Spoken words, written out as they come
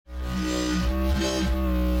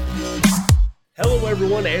Hello,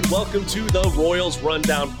 everyone, and welcome to the Royals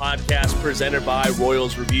Rundown podcast presented by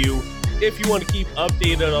Royals Review. If you want to keep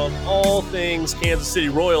updated on all things Kansas City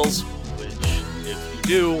Royals, which if you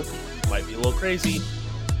do, might be a little crazy,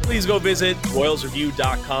 please go visit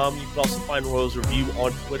royalsreview.com. You can also find Royals Review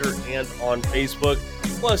on Twitter and on Facebook.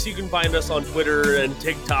 Plus, you can find us on Twitter and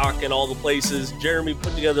TikTok and all the places. Jeremy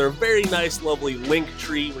put together a very nice, lovely link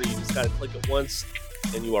tree where you just got to click it once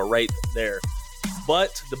and you are right there.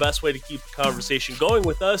 But the best way to keep the conversation going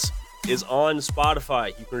with us is on Spotify.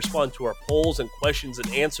 You can respond to our polls and questions and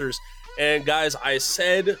answers. And guys, I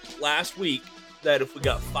said last week that if we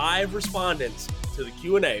got 5 respondents to the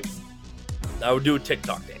Q&A, I would do a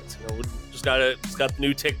TikTok dance. You know, we just got the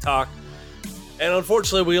new TikTok. And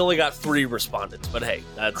unfortunately, we only got 3 respondents. But hey,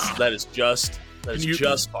 that is just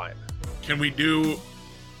fine. Can we do?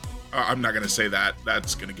 I'm not gonna say that.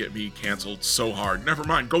 That's gonna get me canceled so hard. Never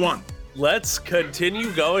mind. Go on. Let's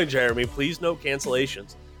continue going, Jeremy. Please no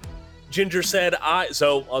cancellations. Ginger said,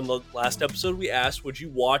 so on the last episode we asked, would you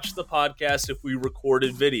watch the podcast if we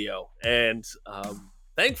recorded video? And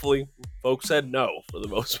thankfully, folks said no for the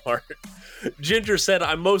most part. Ginger said,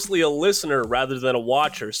 I'm mostly a listener rather than a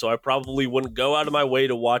watcher, so I probably wouldn't go out of my way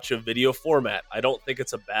to watch a video format. I don't think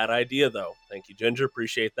it's a bad idea, though. Thank you, Ginger.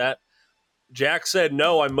 Appreciate that. Jack said,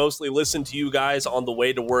 no, I mostly listen to you guys on the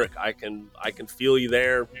way to work. I can feel you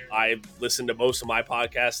there. I listen to most of my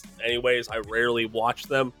podcasts anyways. I rarely watch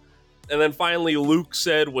them. And then finally, Luke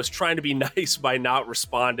said, was trying to be nice by not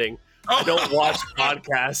responding. I don't watch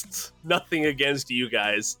podcasts. Nothing against you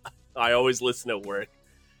guys. I always listen at work.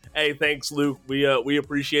 Hey, thanks, Luke. We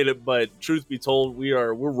appreciate it. But truth be told,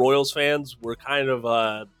 we're Royals fans. We're kind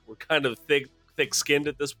of thick-skinned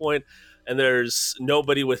at this point. And there's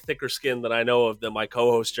nobody with thicker skin that I know of than my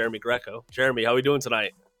co-host, Jeremy Greco. Jeremy, how are we doing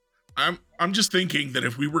tonight? I'm just thinking that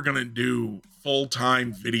if we were going to do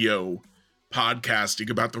full-time video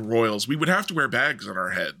podcasting about the Royals, we would have to wear bags on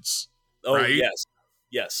our heads. Oh, right?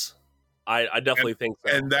 Yes. I definitely think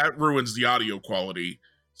so. And that ruins the audio quality.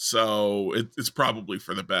 So it's probably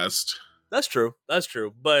for the best. That's true.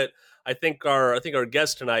 But I think our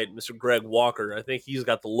guest tonight, Mr. Greg Walker, I think he's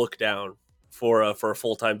got the look down for a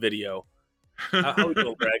full-time video. How are you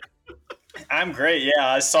doing, Greg? I'm great. Yeah,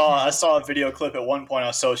 I saw a video clip at one point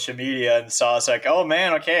on social media and saw it's like, oh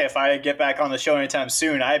man, okay, if I get back on the show anytime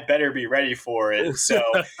soon, I better be ready for it. So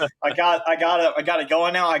I got it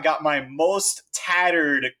going now. I got my most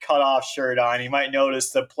tattered cutoff shirt on. You might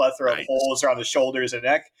notice the plethora of holes around the shoulders and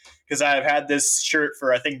neck because I've had this shirt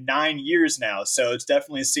for I think 9 years now. So it's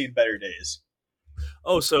definitely seen better days.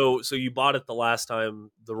 Oh, so you bought it the last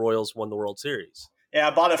time the Royals won the World Series? Yeah,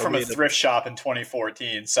 I bought it from a thrift shop in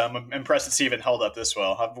 2014, so I'm impressed it's even held up this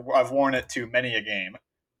well. I've worn it to many a game.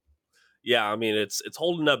 Yeah, I mean it's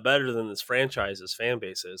holding up better than this franchise's fan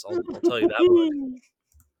base is. I'll tell you that much.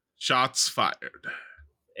 Shots fired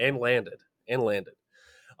and landed.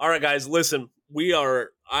 All right, guys, listen.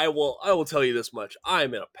 I will tell you this much.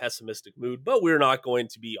 I'm in a pessimistic mood, but we're not going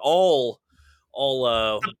to be all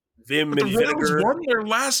vim and vinegar. The Royals won their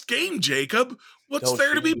last game, Jacob. What's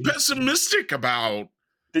there to be pessimistic about?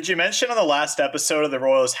 Did you mention on the last episode of the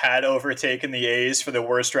Royals had overtaken the A's for the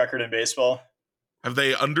worst record in baseball? Have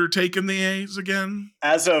they undertaken the A's again?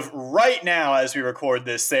 As of right now, as we record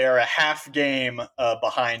this, they are a half game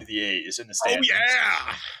behind the A's in the standings. Oh,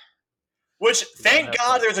 yeah! Which, thank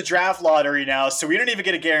God there's a draft lottery now, so we don't even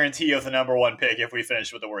get a guarantee of the number 1 pick if we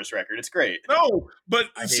finish with the worst record. It's great. No, but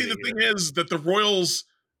see, the thing is that the Royals,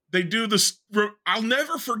 they do this. I'll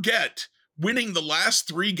never forget winning the last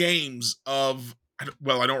 3 games of, I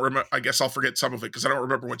don't remember. I guess I'll forget some of it because I don't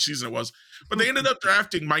remember what season it was. But they ended up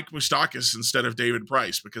drafting Mike Moustakas instead of David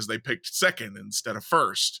Price because they picked second instead of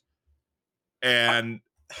first. And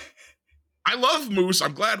I love Moose.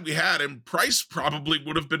 I'm glad we had him. Price probably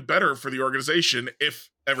would have been better for the organization if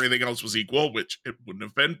everything else was equal, which it wouldn't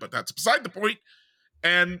have been, but that's beside the point.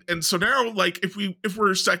 And so now, like, if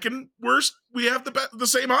we're second worst, we have the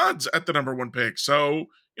same odds at the number 1 pick. So,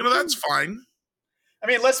 that's fine. I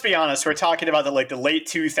mean, let's be honest. We're talking about the late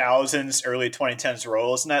 2000s, early 2010s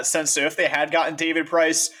Royals in that sense. So if they had gotten David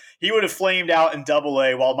Price, he would have flamed out in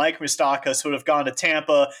Double-A, while Mike Moustakas would have gone to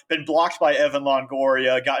Tampa, been blocked by Evan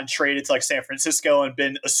Longoria, gotten traded to San Francisco, and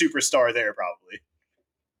been a superstar there probably.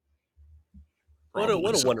 What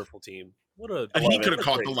a wonderful team. And he could have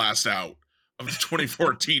caught the last out of the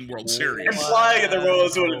 2014 World Series. Implying that the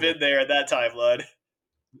Royals would have been there at that time, Lud.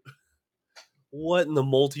 What in the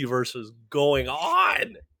multiverse is going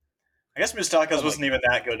on? I guess Moustakas wasn't even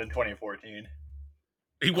that good in 2014.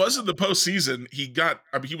 He was in the postseason. He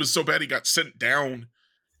was so bad he got sent down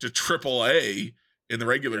to AAA in the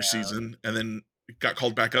regular season, and then got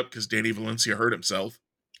called back up because Danny Valencia hurt himself.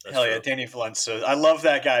 That's Hell true. Yeah, Danny Valencia. I love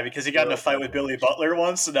that guy because he got in a fight with Billy Butler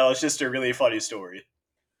once, and that was just a really funny story.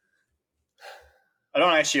 I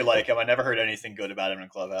don't actually like him. I never heard anything good about him in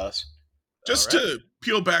Clubhouse. Just to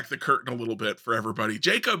peel back the curtain a little bit for everybody,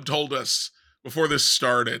 Jacob told us before this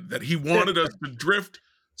started that he wanted us to drift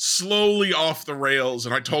slowly off the rails,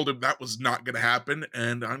 and I told him that was not going to happen,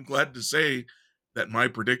 and I'm glad to say that my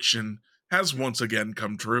prediction has once again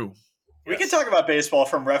come true. We can talk about baseball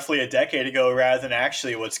from roughly a decade ago rather than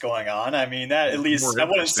actually what's going on. I mean, that at least I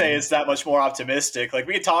wouldn't say it's that much more optimistic. Like,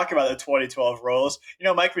 we could talk about the 2012 Royals. You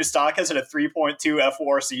know, Mike Moustakas had a 3.2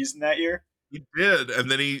 FWAR season that year. He did,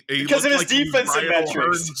 and then he because of his defensive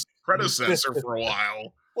metrics. Predecessor for a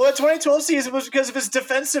while. Well, the 2012 season was because of his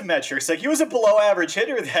defensive metrics. Like, he was a below-average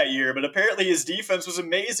hitter that year, but apparently his defense was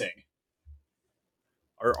amazing.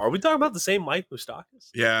 Are we talking about the same Mike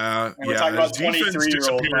Moustakas? Yeah, we're talking about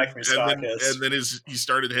 23-year-old Mike Moustakas. And then he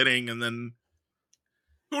started hitting, and then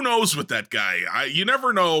who knows with that guy? You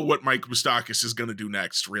never know what Mike Moustakas is going to do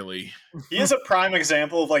next, really. He is a prime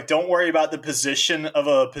example of, like, don't worry about the position of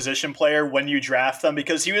a position player when you draft them,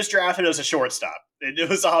 because he was drafted as a shortstop. It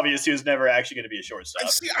was obvious he was never actually going to be a shortstop.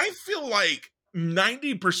 I feel like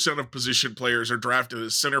 90% of position players are drafted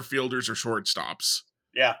as center fielders or shortstops.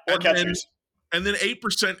 Yeah, or catchers. And then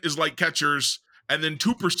 8% is like catchers, and then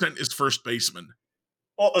 2% is first baseman.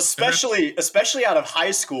 Well, especially out of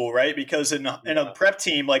high school, right? Because in a prep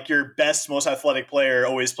team, like, your best, most athletic player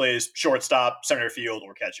always plays shortstop, center field,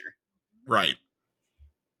 or catcher. Right.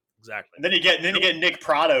 Exactly. And then you get Nick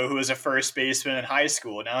Prado, who was a first baseman in high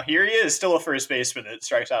school. Now here he is, still a first baseman that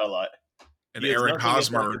strikes out a lot. And Eric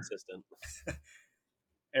Hosmer.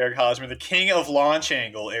 Eric Hosmer, the king of launch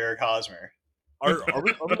angle, Eric Hosmer. Are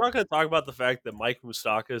we not going to talk about the fact that Mike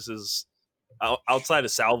Moustakas is, outside of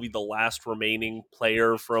Salvi, the last remaining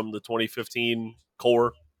player from the 2015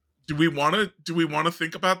 core? Do we want to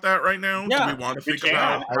think about that right now? Yeah, do we want to think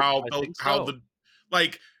about how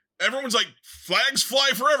everyone's like, flags fly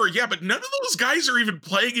forever? Yeah, but none of those guys are even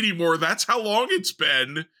playing anymore. That's how long it's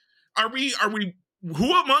been. Are we?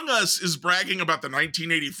 Who among us is bragging about the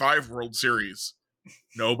 1985 World Series?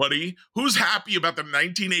 Nobody. Who's happy about the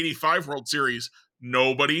 1985 World Series?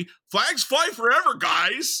 Nobody. Flags fly forever,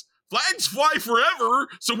 guys. Flags fly forever,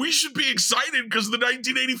 so we should be excited because of the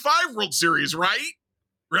 1985 World Series, right?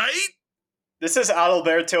 Right? This is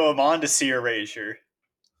Adalberto Mondesi erasure.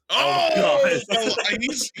 Oh,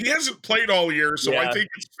 he hasn't played all year, so I think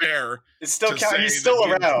it's fair. It's still he's still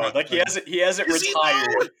around. Like, he hasn't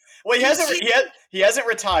retired. Well, he hasn't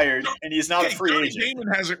retired, and he's not a free agent. Damon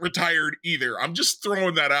hasn't retired either. I'm just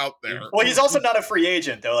throwing that out there. Well, he's also not a free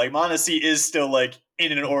agent, though. Like, Mondesi is still, like,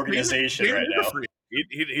 in an organization right now.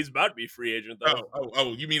 He's about to be free agent, though.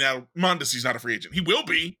 Oh, you mean Mondesi's not a free agent? He will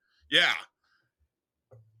be. Yeah.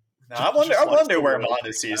 No, I wonder where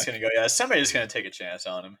Mondesi is going to go. Yeah, somebody's going to take a chance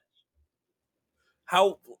on him.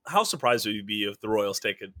 How surprised would you be if the Royals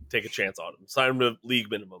take a chance on him? Sign him to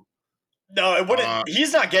league minimum. No, it wouldn't.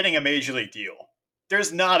 He's not getting a major league deal.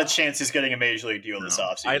 There's not a chance he's getting a major league deal this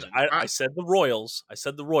offseason. I said the Royals.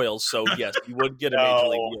 So yes, he would get a major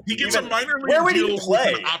league deal. He gets a minor league where would deal he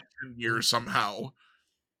play? With an option year somehow.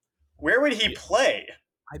 Where would he play?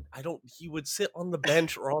 I don't. He would sit on the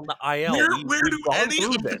bench or on the IL. Where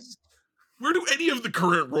do any of the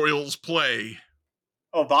current Royals play?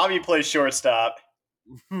 Oh, Bobby plays shortstop.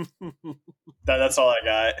 That's all I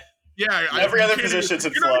got. Yeah, every other position's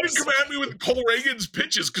in flux. You're not even coming at me with Cole Reagan's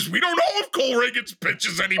pitches because we don't know if Cole Reagan's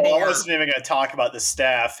pitches anymore. I wasn't even going to talk about the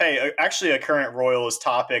staff. Hey, actually, a current Royals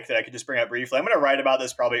topic that I could just bring up briefly. I'm going to write about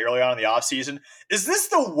this probably early on in the offseason. Is this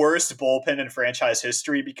the worst bullpen in franchise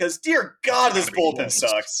history? Because, dear God, this bullpen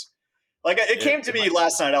sucks. Like, it came to me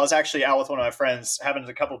last night. I was actually out with one of my friends having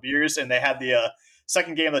a couple beers, and they had the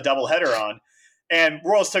second game of the doubleheader on. And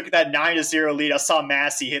Royals took that 9-0 lead. I saw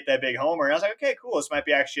Massey hit that big homer, and I was like, okay, cool. This might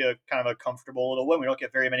be actually a kind of a comfortable little win. We don't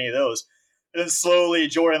get very many of those. And then slowly,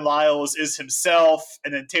 Jordan Lyles is himself,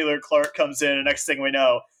 and then Taylor Clark comes in, and next thing we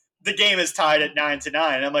know, the game is tied at 9-9.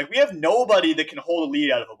 And I'm like, we have nobody that can hold a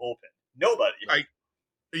lead out of a bullpen. Nobody.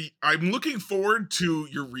 I'm looking forward to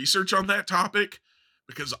your research on that topic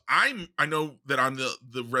because I know that I'm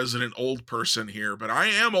the resident old person here, but I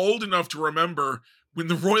am old enough to remember when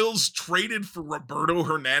the Royals traded for Roberto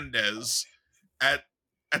Hernandez at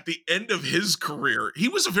the end of his career. He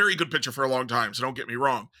was a very good pitcher for a long time, so don't get me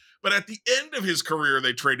wrong. But at the end of his career,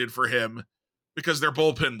 they traded for him because their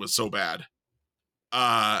bullpen was so bad.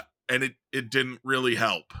 And it didn't really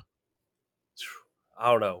help.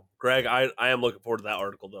 I don't know. Greg, I am looking forward to that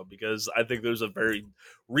article, though, because I think there's a very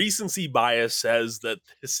recency bias says that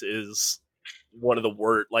this is one of the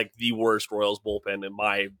worst Royals bullpen in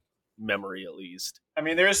my memory, at least. I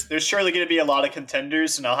mean, there's surely going to be a lot of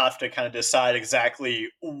contenders, and I'll have to kind of decide exactly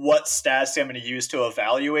what stats I'm going to use to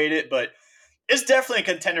evaluate it. But it's definitely a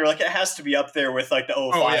contender. Like, it has to be up there with like the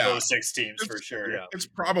 05, 06 teams for sure. Yeah. It's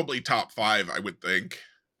probably top 5, I would think,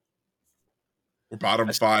 or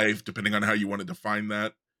bottom 5, depending on how you want to define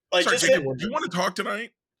that. Like, sorry, Jacob, do you want to talk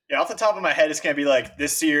tonight? Yeah, off the top of my head, it's going to be like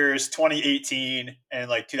this year's 2018 and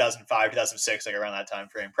like 2005, 2006, like around that time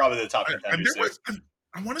frame. Probably the top contenders.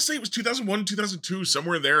 I want to say it was 2001, 2002,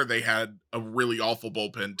 somewhere there. They had a really awful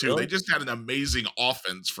bullpen too. Really? They just had an amazing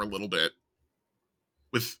offense for a little bit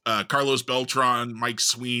with Carlos Beltran, Mike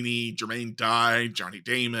Sweeney, Jermaine Dye, Johnny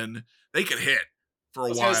Damon. They could hit for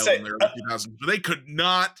a while in the early 2000s, but they could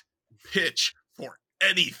not pitch for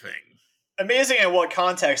anything. Amazing in what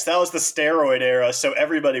context? That was the steroid era, so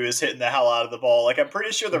everybody was hitting the hell out of the ball. Like, I'm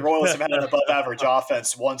pretty sure the Royals have had an above-average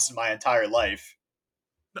offense once in my entire life.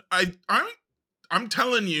 I'm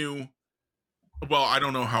telling you. Well, I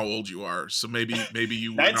don't know how old you are, so maybe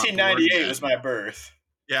you. 1998 was my birth.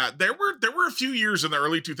 Yeah, there were a few years in the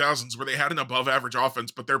early 2000s where they had an above-average offense,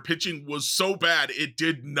 but their pitching was so bad it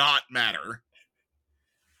did not matter.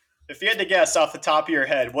 If you had to guess off the top of your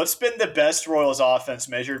head, what's been the best Royals offense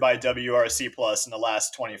measured by WRC Plus in the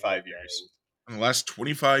last 25 years? In the last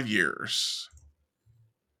 25 years.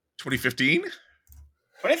 2015?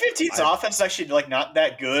 2015's offense is actually like not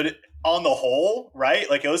that good on the whole, right?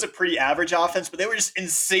 Like, it was a pretty average offense, but they were just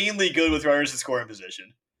insanely good with runners in scoring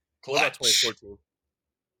position. What about 2014?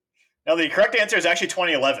 Now, the correct answer is actually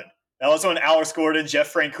 2011. That was when Alex Gordon,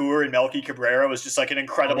 Jeff Francoeur, and Melky Cabrera was just like an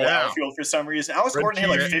incredible outfield for some reason. Alex Gordon had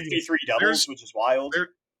like 53 doubles, which is wild.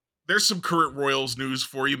 There's some current Royals news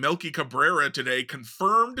for you. Melky Cabrera today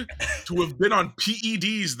confirmed to have been on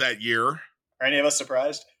PEDs that year. Are any of us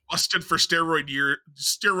surprised? Busted for steroid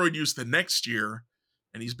use the next year,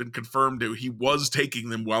 and he's been confirmed he was taking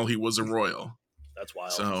them while he was a Royal. That's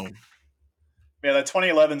wild. So, yeah, the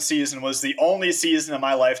 2011 season was the only season in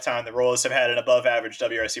my lifetime the Royals have had an above-average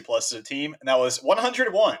WRC Plus as a team, and that was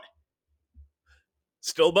 101.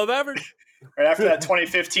 Still above average? Right after that,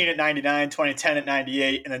 2015 at 99, 2010 at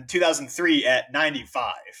 98, and then 2003 at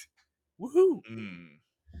 95. Woohoo!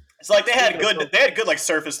 It's like they had good like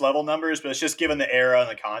surface level numbers, but it's just given the era and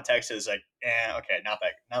the context is like, okay, not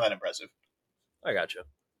that impressive. I gotcha.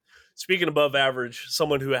 Speaking above average,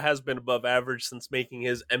 someone who has been above average since making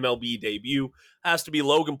his MLB debut has to be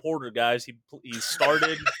Logan Porter, guys. He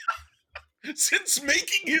started since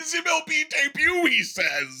making his MLB debut, he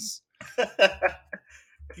says.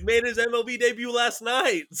 He made his MLB debut last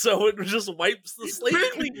night, so it just wipes the slate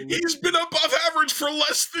clean. He's been above average for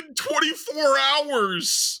less than 24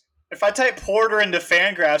 hours. If I type Porter into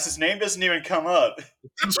Fangraphs, his name doesn't even come up.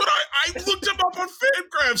 That's what I looked him up on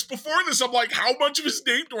Fangraphs before this. I'm like, how much of his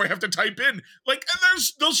name do I have to type in? Like, and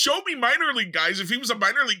they'll show me minor league guys. If he was a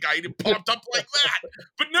minor league guy, it popped up like that.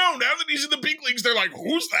 But no, now that he's in the big leagues, they're like,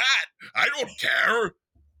 who's that? I don't care.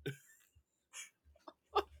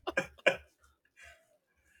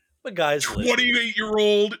 But guys,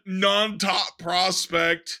 28-year-old non-top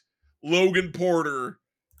prospect Logan Porter.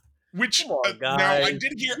 Which now I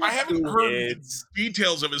haven't heard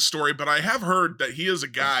details of his story, but I have heard that he is a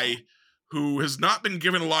guy who has not been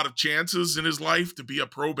given a lot of chances in his life to be a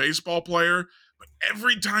pro baseball player. But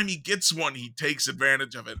every time he gets one, he takes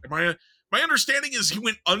advantage of it. My understanding is he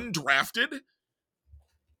went undrafted.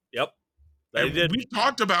 Yep. We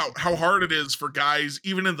talked about how hard it is for guys,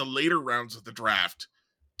 even in the later rounds of the draft,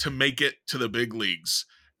 to make it to the big leagues.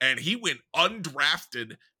 And he went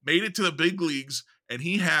undrafted, made it to the big leagues, and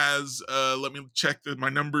he has, let me check my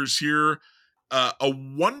numbers here, a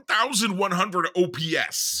 1,100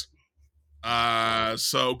 OPS.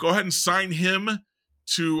 So go ahead and sign him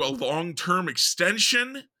to a long-term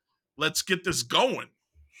extension. Let's get this going.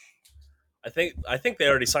 I think they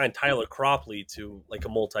already signed Tyler Cropley to like a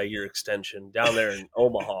multi-year extension down there in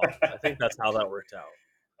Omaha. I think that's how that worked out.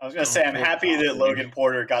 I was going to say, I'm happy that Logan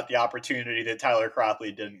Porter got the opportunity that Tyler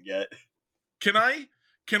Cropley didn't get. Can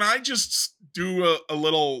I just do a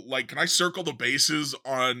little, like, can I circle the bases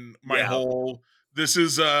on my whole, this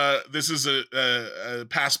is a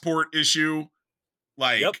passport issue?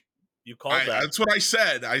 Like, yep, you called that. That's what I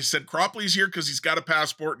said. I said Cropley's here because he's got a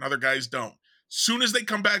passport and other guys don't. Soon as they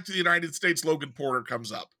come back to the United States, Logan Porter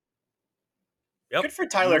comes up. Yep. Good for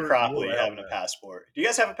Tyler Cropley having a passport. Do you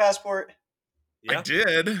guys have a passport? Yeah. I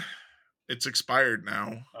did. It's expired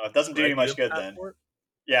now. Oh, it doesn't do you much good then.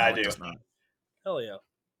 Yeah, no, I do. It does not. Hell yeah.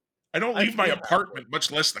 I don't leave my apartment,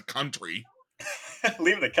 much less the country.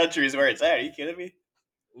 Leaving the country is where it's at. Are you kidding me?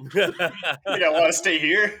 You think I want to stay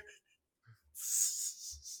here?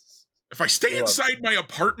 If I stay inside my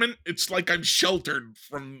apartment, it's like I'm sheltered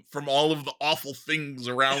from all of the awful things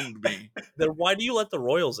around me. Then why do you let the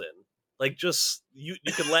Royals in? Like, just you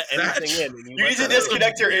can let anything in. And you need to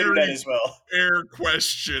disconnect your internet as well. Fair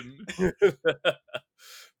question.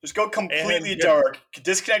 Just go completely dark.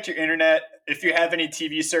 Disconnect your internet. If you have any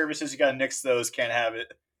TV services, you gotta nix those. Can't have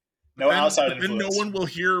it. No outside influence. Then no one will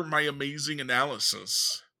hear my amazing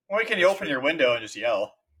analysis. Or can you open your window and just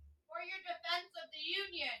yell? For your defense of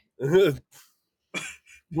the union.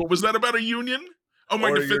 What was that about a union? Oh,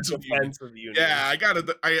 my defense of the union. Yeah, I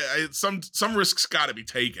gotta. Some risks gotta be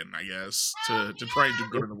taken, I guess, to try and do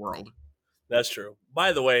good in the world. That's true.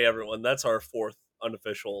 By the way, everyone, that's our fourth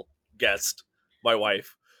unofficial guest. My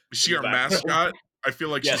wife. Is she our mascot? I feel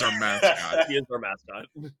like she's our mascot. She is our mascot.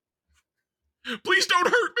 Please don't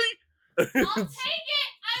hurt me. I'll take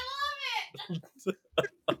it. I love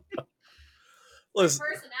it. Listen.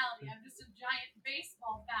 Personality. I'm just a giant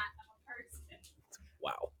baseball bat of a person.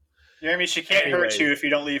 Wow. Jeremy, she can't hurt you if you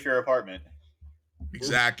don't leave your apartment.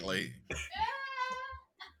 Exactly.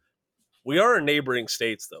 We are in neighboring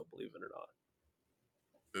states, though, believe it or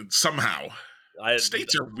not. Somehow.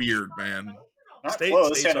 States are weird, man. Not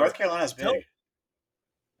close. Yeah, North Carolina's big.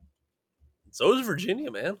 So is Virginia,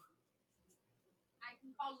 man. I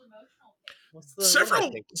can call it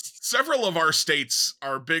emotional. Several of our states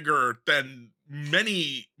are bigger than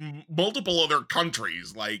multiple other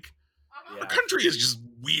countries. Like, our country is just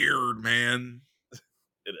weird, man.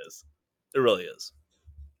 It is. It really is.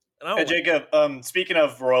 Hey, Jacob, speaking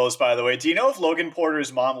of Royals, by the way, do you know if Logan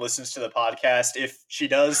Porter's mom listens to the podcast? If she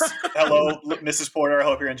does, hello, Mrs. Porter, I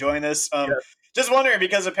hope you're enjoying this. Just wondering,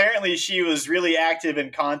 because apparently she was really active in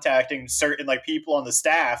contacting certain people on the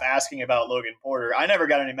staff asking about Logan Porter. I never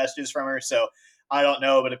got any messages from her, so I don't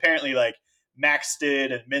know. But apparently, Max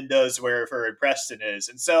did, and Min does wherever Preston is.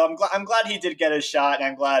 And so I'm glad he did get his shot, and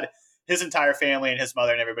I'm glad his entire family and his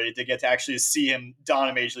mother and everybody did get to actually see him don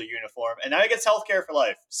a Major League uniform. And now he gets healthcare for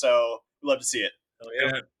life. So we love to see it.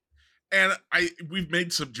 And we've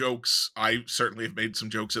made some jokes. I certainly have made some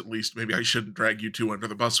jokes, at least. Maybe I shouldn't drag you two under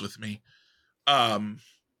the bus with me.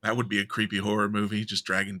 That would be a creepy horror movie, just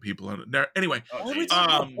dragging people under. Anyway,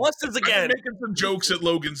 buses again. I'm making some jokes at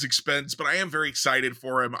Logan's expense, but I am very excited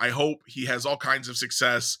for him. I hope he has all kinds of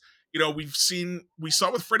success. You know, we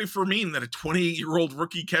saw with Freddie Fermin that a 28-year-old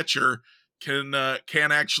rookie catcher can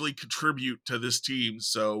actually contribute to this team.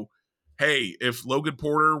 So, hey, if Logan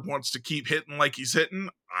Porter wants to keep hitting like he's hitting,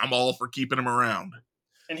 I'm all for keeping him around.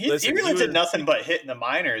 And he really did nothing but hit in the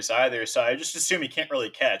minors either, so I just assume he can't really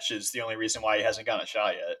catch is the only reason why he hasn't gotten a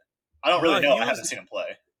shot yet. I don't really know. I haven't seen him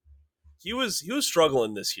play. He was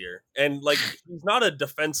struggling this year, and he's not a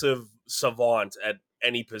defensive savant at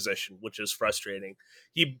any position, which is frustrating.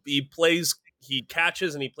 He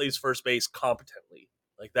catches and he plays first base competently.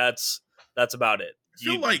 That's about it.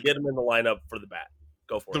 You get him in the lineup for the bat.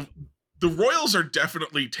 Go for it. The Royals are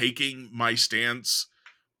definitely taking my stance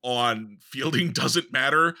on fielding doesn't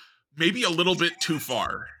matter maybe a little bit too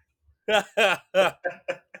far. Are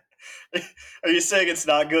you saying it's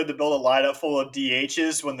not good to build a lineup full of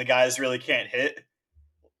DHs when the guys really can't hit?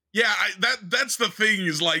 Yeah, that's the thing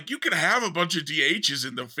is you can have a bunch of DHs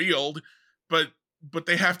in the field, but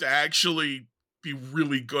they have to actually be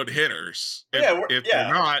really good hitters. If they're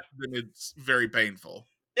not, then it's very painful.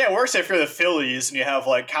 Yeah, it works if you're the Phillies and you have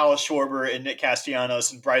Kyle Schwarber and Nick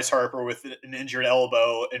Castellanos and Bryce Harper with an injured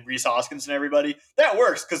elbow and Rhys Hoskins and everybody. That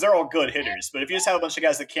works because they're all good hitters. But if you just have a bunch of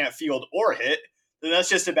guys that can't field or hit, then that's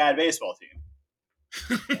just a bad baseball team.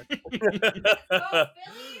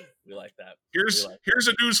 We like that. Here's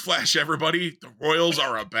a newsflash, everybody. The Royals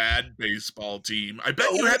are a bad baseball team. I bet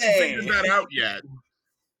you haven't figured that out yet.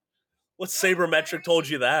 What sabermetric told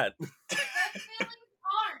you that?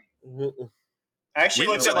 I actually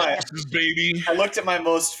looked at my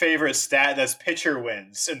most favorite stat. That's pitcher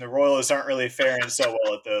wins, and the Royals aren't really faring so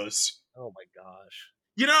well at those. Oh my gosh!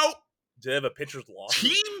 You know, do they have a pitcher's loss?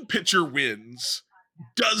 Team pitcher wins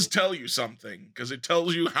does tell you something because it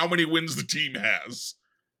tells you how many wins the team has.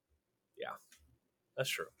 Yeah, that's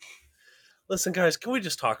true. Listen, guys, can we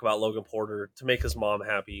just talk about Logan Porter to make his mom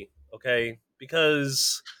happy? Okay,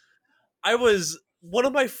 because I was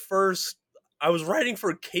writing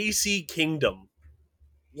for KC Kingdom.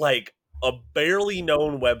 A barely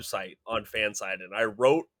known website on Fanside, and I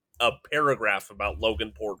wrote a paragraph about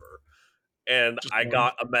Logan Porter, and I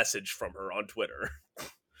got a message from her on Twitter.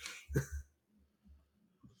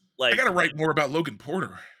 I gotta write more about Logan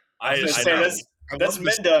Porter. I love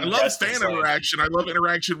fan interaction. I love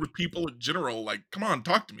interaction with people in general. Come on,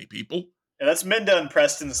 talk to me, people. Yeah, that's Minda and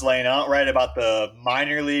Preston's lane. I don't write about the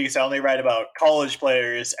minor leagues. I only write about college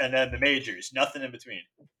players and then the majors. Nothing in between.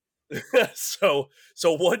 so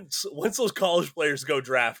once those college players go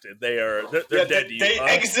drafted, they're dead to you. They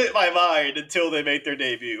exit my mind until they make their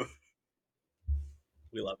debut.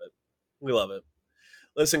 We love it. We love it.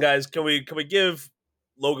 Listen, guys, can we give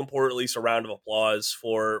Logan Port at least a round of applause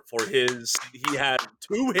for his? He had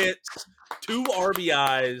 2 hits, 2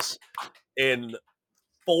 RBIs, in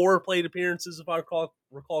 4 plate appearances, if I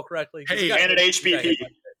recall correctly. Hey, and an HBP.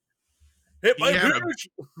 Hit by pitch.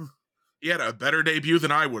 He had a better debut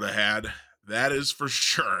than I would have had. That is for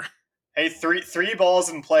sure. Hey, three balls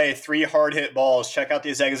in play, 3 hard hit balls. Check out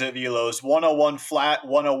these exit velos: 101 flat,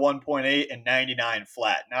 101.8, and 99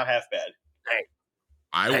 flat. Not half bad.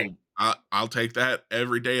 I'll take that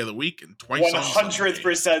every day of the week and twice 100th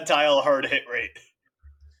percentile hard hit rate.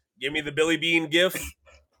 Give me the Billy Bean gif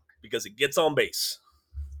because it gets on base.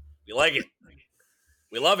 We like it.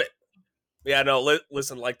 We love it. Yeah, no,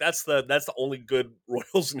 listen, like that's the only good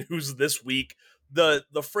Royals news this week. The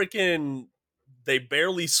freaking they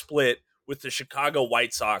barely split with the Chicago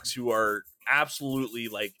White Sox, who are absolutely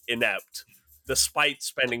like inept despite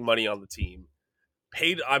spending money on the team.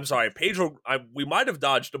 Pedro. We might have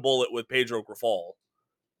dodged a bullet with Pedro Grifol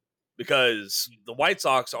because the White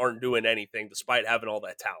Sox aren't doing anything despite having all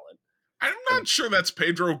that talent. I'm not sure that's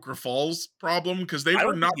Pedro Grifol's problem because they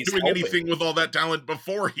were not doing anything with all that talent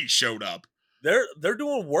before he showed up. They're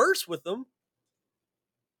doing worse with them.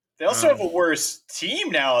 They also have a worse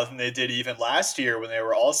team now than they did even last year when they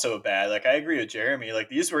were also bad. Like, I agree with Jeremy. Like,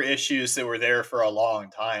 these were issues that were there for a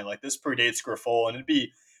long time. Like, this predates Grifol, and it'd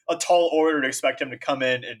be a tall order to expect him to come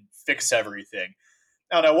in and fix everything.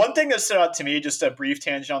 I don't know. One thing that stood out to me, just a brief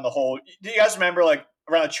tangent on the whole. Do you guys remember, like,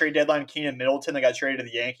 around the trade deadline, Keenan Middleton that got traded to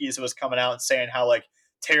the Yankees was coming out and saying how, like,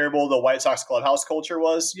 terrible the White Sox clubhouse culture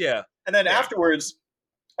was? Yeah. And then afterwards,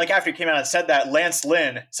 like after he came out and said that, Lance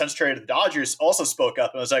Lynn, since traded to the Dodgers, also spoke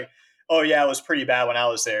up and was like, oh yeah, it was pretty bad when I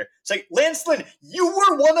was there. It's like, Lance Lynn, you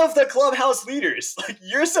were one of the clubhouse leaders. Like,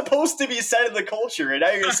 you're supposed to be setting the culture, and now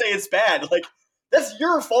you're going to say it's bad. Like, that's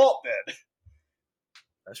your fault then.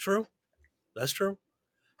 That's true.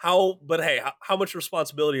 How much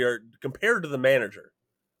responsibility compared to the manager?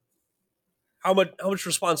 How much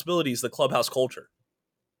responsibility is the clubhouse culture?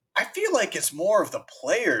 I feel like it's more of the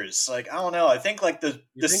players. Like, I don't know. I think like the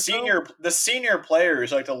senior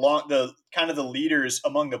players, like the kind of the leaders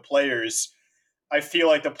among the players, I feel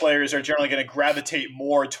like the players are generally going to gravitate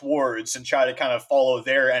more towards and try to kind of follow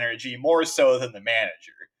their energy more so than the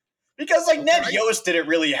manager. Because like Ned Yost didn't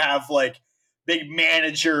really have like big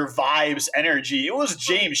manager vibes energy. It was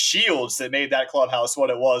James Shields that made that clubhouse what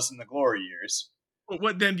it was in the glory years. Well,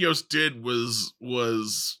 what Ned Yost did was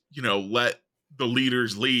let the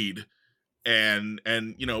leaders lead, and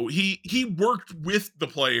he worked with the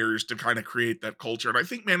players to kind of create that culture. And I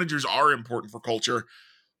think managers are important for culture.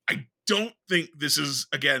 I don't think this is,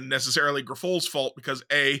 again, necessarily Grifol's fault because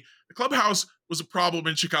the clubhouse was a problem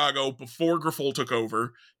in Chicago before Grifol took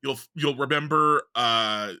over. You'll remember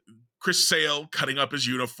Chris Sale cutting up his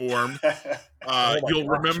uniform. You'll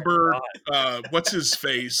remember what's his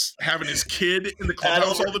face having his kid in the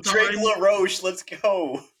clubhouse all the time. Drake LaRoche, let's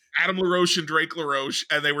go. Adam LaRoche and Drake LaRoche,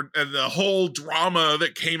 and the whole drama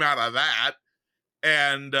that came out of that.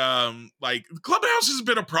 And the clubhouse has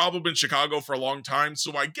been a problem in Chicago for a long time,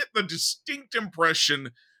 so I get the distinct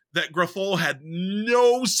impression that Grifol had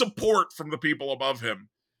no support from the people above him.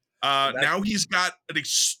 Now he's got an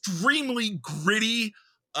extremely gritty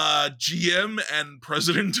GM and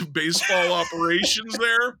president of baseball operations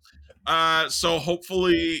there. So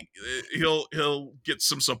hopefully he'll get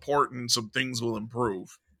some support and some things will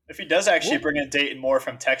improve. If he does actually bring in Dayton Moore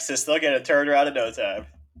from Texas, they'll get it turned around in no time.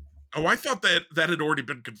 Oh, I thought that had already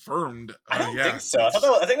been confirmed. I don't think so.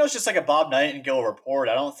 I think it was just like a Bob Nightingale report.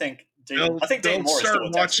 I don't think Dayton Moore is still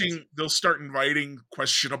with Texas. They'll start inviting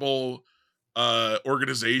questionable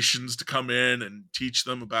organizations to come in and teach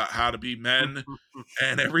them about how to be men,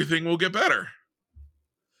 and everything will get better.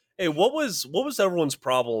 Hey, what was everyone's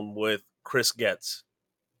problem with Chris Getz?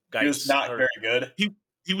 He was not very good.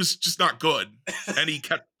 He was just not good, and he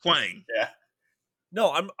kept playing. Yeah.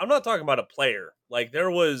 No, I'm not talking about a player. Like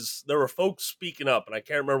there were folks speaking up, and I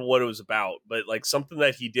can't remember what it was about, but like something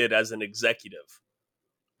that he did as an executive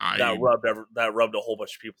that rubbed a whole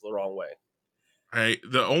bunch of people the wrong way.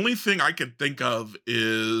 The only thing I could think of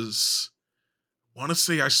is, I want to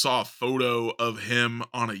say I saw a photo of him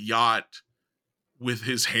on a yacht with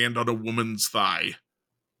his hand on a woman's thigh,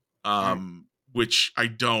 which I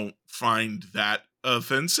don't find that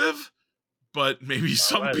offensive, but maybe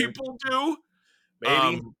some people do.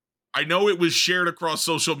 Maybe. I know it was shared across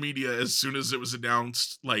social media as soon as it was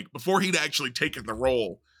announced, like before he'd actually taken the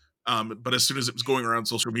role. But as soon as it was going around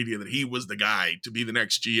social media that he was the guy to be the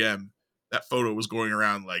next GM, that photo was going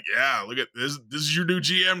around like, yeah, look at this. This is your new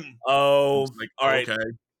GM. Oh, like, all right. Okay.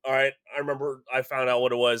 All right. I remember I found out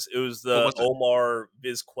what it was. It was the was it? Omar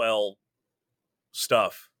Vizquel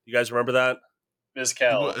stuff. You guys remember that?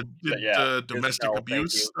 Vizquel. Domestic Vizquel,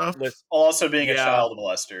 abuse stuff. Also being a child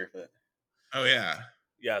molester. But. Oh, yeah.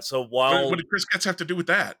 Yeah. So while what did Chris Getz have to do with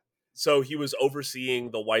that? So he was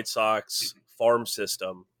overseeing the White Sox farm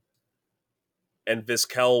system, and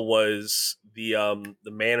Vizquel was the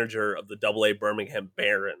manager of the AA Birmingham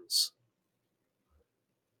Barons.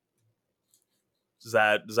 Does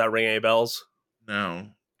that ring any bells? No.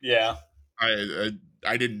 Yeah.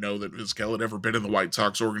 I didn't know that Vizquel had ever been in the White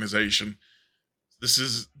Sox organization.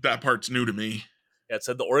 That part's new to me. Yeah, it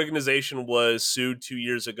said the organization was sued 2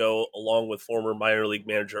 years ago along with former minor league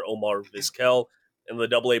manager Omar Vizquel and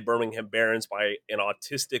the AA Birmingham Barons by an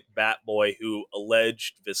autistic bat boy who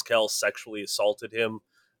alleged Vizquel sexually assaulted him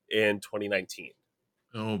in 2019.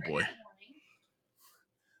 Oh boy.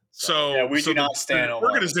 So yeah, we do not stand the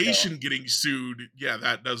organization getting sued. Yeah,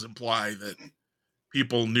 that does imply that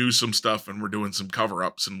people knew some stuff and were doing some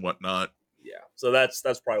cover-ups and whatnot. Yeah, so that's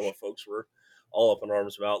probably what folks were all up in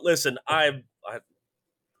arms about. Listen, I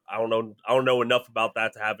don't know enough about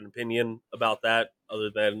that to have an opinion about that, other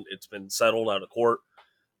than it's been settled out of court.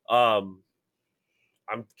 I'm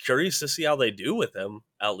curious to see how they do with him.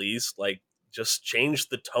 At least, like, just change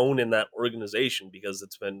the tone in that organization because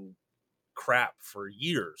it's been crap for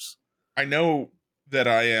years. I know that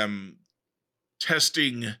I am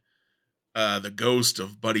testing the ghost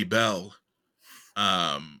of Buddy Bell,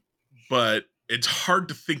 but it's hard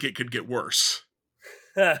to think it could get worse.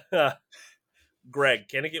 Greg,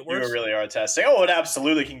 can it get worse? You really are testing. Oh, it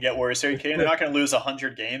absolutely can get worse. They're not going to lose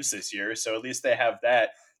 100 games this year, so at least they have that.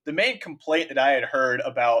 The main complaint that I had heard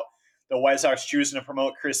about the White Sox choosing to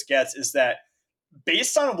promote Chris Getz is that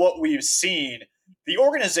based on what we've seen, the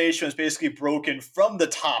organization was basically broken from the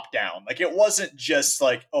top down. Like, it wasn't just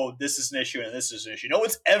like, oh, this is an issue and this is an issue. No,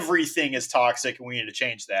 it's everything is toxic and we need to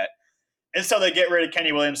change that. And so they get rid of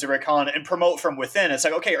Kenny Williams and Rick Hahn and promote from within. It's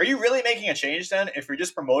like, okay, are you really making a change then? If you're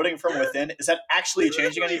just promoting from within, is that actually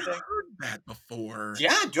changing anything? I've heard that before.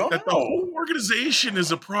 Yeah, don't that know. The whole organization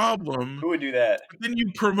is a problem. Who would do that? But then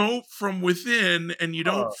you promote from within and you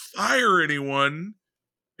don't fire anyone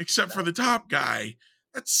except for the top guy.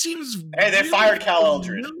 That seems Hey, they really fired Cal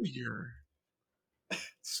Eldred.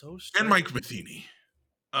 So strange. And Mike Matheny.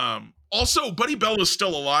 Also, Buddy Bell is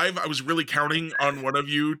still alive. I was really counting on one of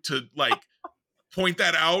you to like point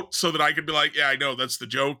that out so that I could be like, yeah, I know that's the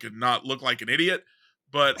joke and not look like an idiot.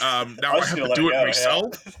 But now I have to do it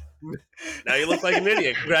myself. Yeah. Now you look like an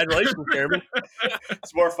idiot. Congratulations, Jeremy.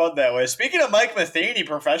 It's more fun that way. Speaking of Mike Matheny,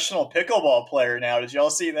 professional pickleball player now. Did y'all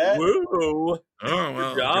see that? Woo! Oh,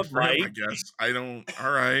 well, good job, Mike. Mike. I guess. I don't.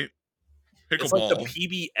 All right. Pickleball. It's like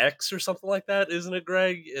the PBX or something like that, isn't it,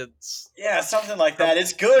 Greg? Yeah, something like that.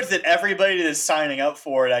 It's good that everybody that's signing up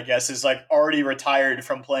for it, I guess, is like already retired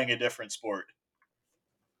from playing a different sport.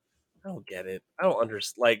 I don't get it. I don't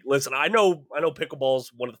understand. Like, listen, I know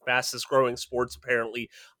pickleball's one of the fastest growing sports. Apparently,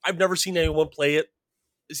 I've never seen anyone play it.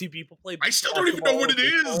 I see people play. I still don't even know what it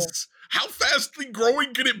is. How fastly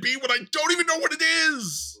growing can it be when I don't even know what it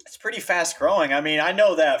is? It's pretty fast growing. I mean, I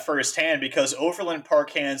know that firsthand because Overland Park,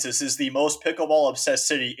 Kansas is the most pickleball obsessed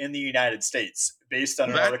city in the United States, based on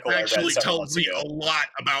an article I read several months ago. That actually tells me a lot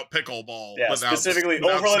about pickleball. Yeah, specifically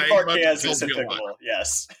Overland Park, Kansas, and pickleball.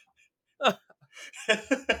 Yes.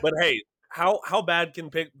 But hey, how bad can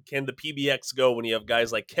the PBX go when you have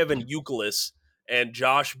guys like Kevin Youkilis and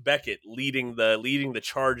Josh Beckett leading the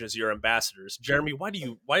charge as your ambassadors? Jeremy, why do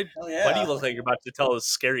you look like you're about to tell a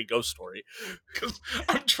scary ghost story? Because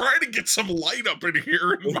I'm trying to get some light up in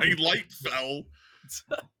here, and my light fell.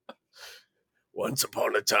 Once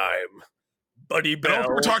upon a time, Buddy Bell.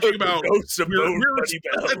 We're talking about Buddy Bell. At some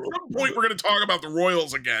point, we're going to talk about the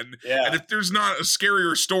Royals again. Yeah. And if there's not a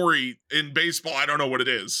scarier story in baseball, I don't know what it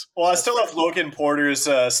is. Well, I still have Logan Porter's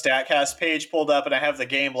StatCast page pulled up, and I have the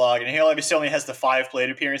game log, and he obviously only has the 5 plate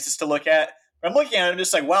appearances to look at. But I'm looking at it, I'm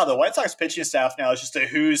just like, wow, the White Sox pitching staff now is just a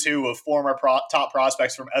who's who of former top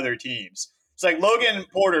prospects from other teams. It's like Logan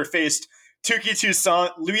Porter faced Tuki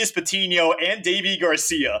Toussaint, Luis Patino, and Davey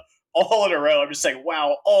Garcia all in a row. I'm just like,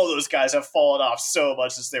 wow, all those guys have fallen off so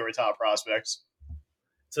much since they were top prospects.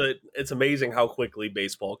 So it's amazing how quickly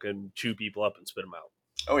baseball can chew people up and spit them out.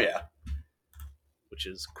 Oh, yeah. Which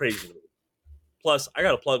is crazy to me. Plus, I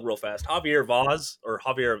got to plug real fast. Javier Vaz,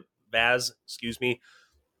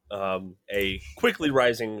 a quickly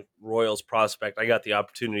rising Royals prospect. I got the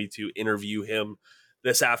opportunity to interview him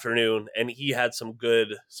this afternoon, and he had some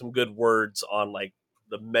good words on like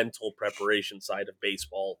the mental preparation side of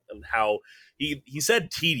baseball, and how he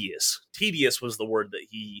said tedious. Tedious was the word that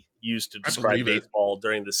he used to describe baseball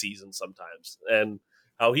during the season sometimes, and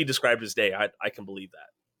how he described his day. I can believe that.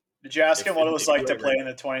 Did you ask him what it was like to play in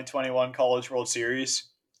the 2021 College World Series?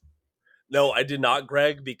 No, I did not,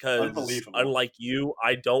 Greg, because unlike you,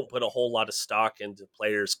 I don't put a whole lot of stock into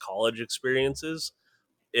players' college experiences.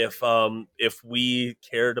 If we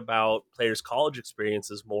cared about players' college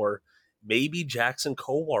experiences more, maybe Jackson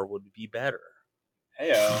Kowar would be better. Hey,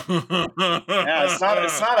 yeah, it's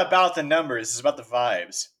not about the numbers; it's about the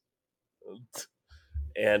vibes.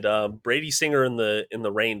 And Brady Singer in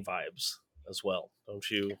the rain vibes as well. Don't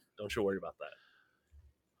you worry about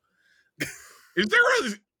that.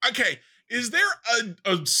 Is there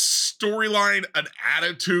a storyline, an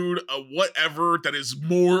attitude, a whatever that is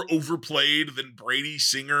more overplayed than Brady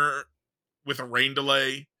Singer with a rain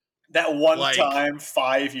delay? That one time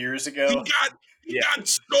 5 years ago. He got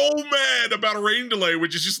so mad about a rain delay,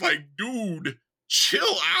 which is just like, dude,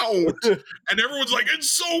 chill out. And everyone's like,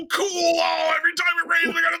 it's so cool. Oh, every time it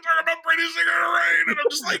rains, they gotta talk about Brady Singer in the rain. And I'm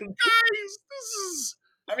just like, guys, this is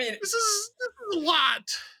a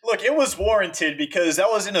lot. Look, it was warranted because that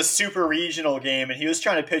was in a super regional game, and he was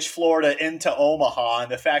trying to pitch Florida into Omaha,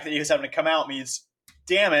 and the fact that he was having to come out means,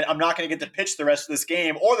 damn it, I'm not going to get to pitch the rest of this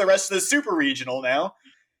game or the rest of the super regional now.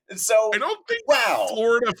 And so, I don't think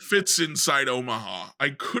Florida fits inside Omaha. I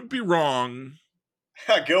could be wrong.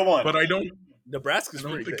 Good one. But I don't. Nebraska's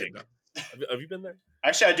pretty big. Have you been there?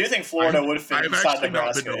 Actually, I do think Florida would fit inside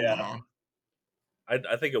Nebraska. Yeah.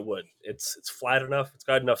 I think it would. It's flat enough. It's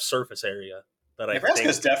got enough surface area that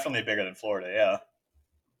Nebraska's definitely bigger than Florida.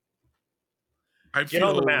 Yeah. Get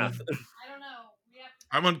on the math. I don't know.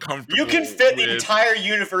 I'm uncomfortable. You can fit the entire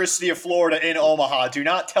University of Florida in Omaha. Do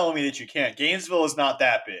not tell me that you can't. Gainesville is not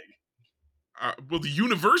that big. Well, the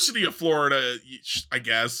University of Florida, I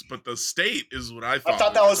guess, but the state is what I thought. I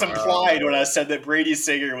thought that was implied when I said that Brady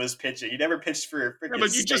Singer was pitching. He never pitched for a freaking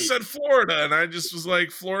but you just said Florida, and I just was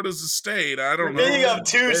like, Florida's a state. I don't know. Big up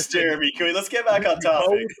too, Jeremy. Let's get back on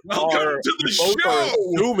topic. Welcome to the show.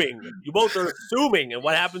 You both are assuming, and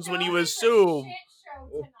what happens when you assume?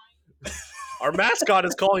 Our mascot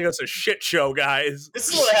is calling us a shit show, guys. This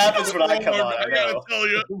is what happens when I come on. I gotta tell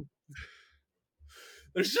you.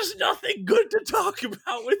 There's just nothing good to talk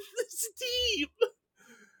about with this team.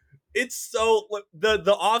 It's so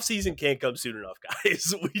the off season can't come soon enough,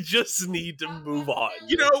 guys. We just need to move on.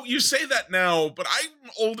 You know, you say that now, but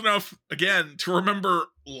I'm old enough again to remember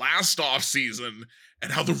last off season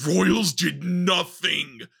and how the Royals did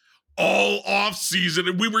nothing all off season,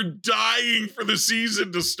 and we were dying for the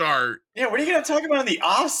season to start. Yeah, what are you going to talk about in the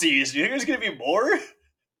off season? You think there's going to be more?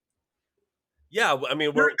 Yeah, I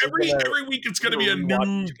mean, every week it's going to be a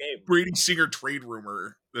new Brady Singer trade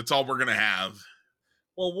rumor. That's all we're going to have.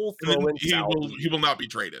 Well, we'll throw in he will not be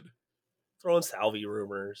traded. Throw in Salvi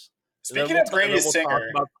rumors. Speaking of Brady Singer, talk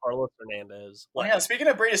about Carlos Hernandez. Yeah, speaking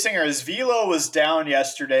of Brady Singer, his velo was down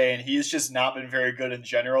yesterday, and he's just not been very good in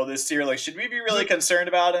general this year. Like, should we be really concerned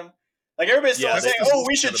about him? Like, everybody's still saying, "Oh,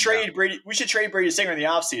 we should trade Brady. We should trade Brady Singer in the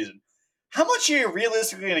offseason." How much are you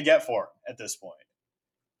realistically going to get for him at this point?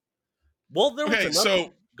 Well,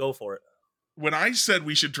 so go for it. When I said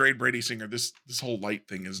we should trade Brady Singer, this whole light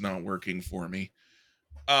thing is not working for me.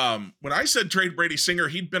 When I said trade Brady Singer,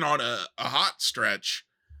 he'd been on a hot stretch.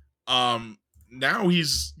 Now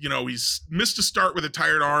he's missed a start with a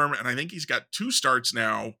tired arm, and I think he's got 2 starts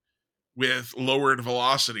now with lowered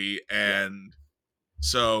velocity. And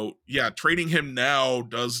so, yeah, trading him now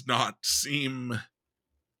does not seem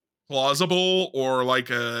plausible or like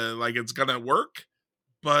it's gonna work.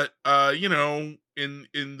 But in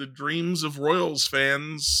the dreams of Royals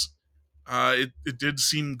fans, it did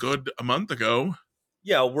seem good a month ago.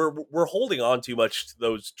 Yeah, we're holding on too much to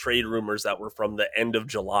those trade rumors that were from the end of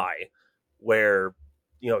July, where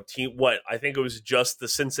I think it was just the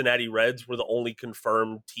Cincinnati Reds were the only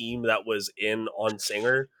confirmed team that was in on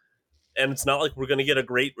Singer, and it's not like we're going to get a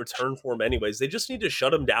great return for him anyways. They just need to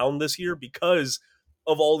shut him down this year because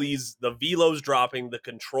of all the velos dropping. The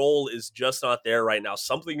control is just not there right now.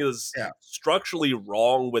 Something is structurally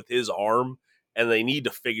wrong with his arm, and they need to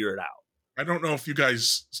figure it out. I don't know if you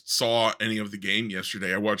guys saw any of the game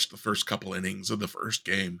yesterday. I watched the first couple innings of the first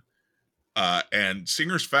game. And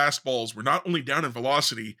Singer's fastballs were not only down in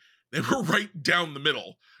velocity, they were right down the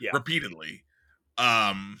middle repeatedly.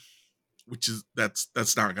 Which is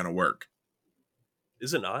that's not going to work.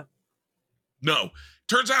 Is it not? No.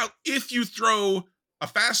 Turns out if you throw a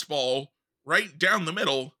fastball right down the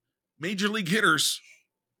middle, major league hitters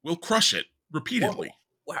will crush it repeatedly.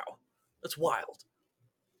 Whoa. Wow. That's wild.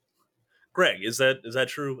 Greg, is that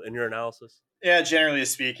true in your analysis? Yeah, generally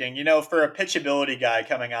speaking, for a pitchability guy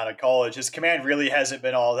coming out of college, his command really hasn't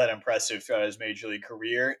been all that impressive throughout his major league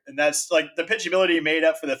career. And that's like the pitchability made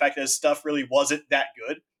up for the fact that his stuff really wasn't that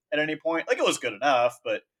good at any point. Like it was good enough,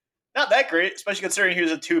 but not that great, especially considering he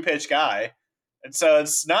was a 2-pitch guy. And so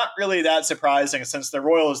it's not really that surprising since the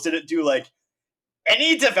Royals didn't do like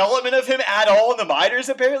any development of him at all in the minors,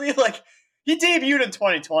 apparently. Like he debuted in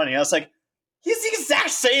 2020. I was like, he's the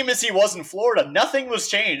exact same as he was in Florida. Nothing was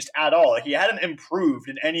changed at all. He hadn't improved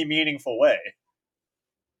in any meaningful way.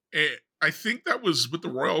 I think that was what the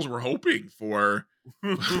Royals were hoping for.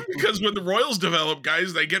 Because when the Royals develop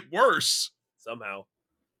guys, they get worse. Somehow.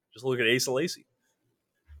 Just look at Asa Lacy.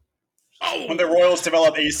 Oh. When the Royals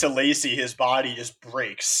develop Asa Lacy, his body just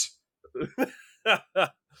breaks.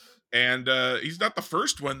 And he's not the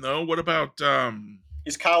first one, though. What about...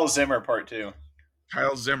 He's Kyle Zimmer, part 2.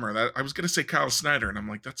 Kyle Zimmer. I was going to say Kyle Snyder, and I'm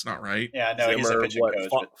like, that's not right. Yeah, no, he's a pitching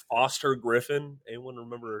coach. Foster Griffin? Anyone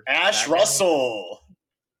remember? Ash Russell.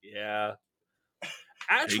 Yeah.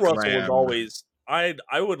 Ash Russell was always... I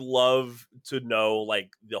would love to know,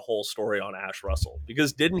 like, the whole story on Ash Russell.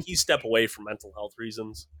 Because didn't he step away for mental health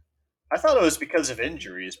reasons? I thought it was because of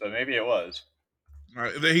injuries, but maybe it was.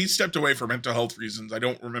 He stepped away for mental health reasons. I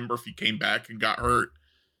don't remember if he came back and got hurt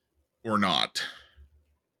or not.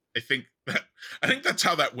 I think that's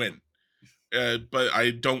how that went. But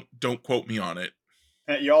I don't quote me on it.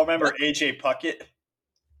 You all remember AJ Puckett?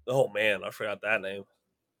 Oh man, I forgot that name.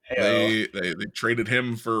 They traded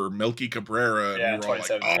him for Melky Cabrera. Yeah, and we were all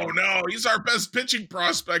like, oh no, he's our best pitching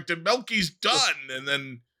prospect, and Melky's done. And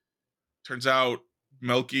then turns out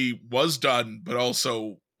Melky was done, but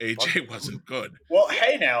also AJ wasn't good. Well,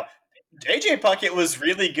 hey now, AJ Puckett was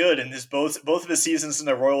really good in both of his seasons in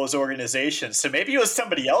the Royals organization. So maybe it was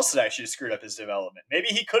somebody else that actually screwed up his development. Maybe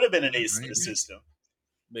he could have been an ace in the system.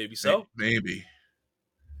 Maybe so. Maybe.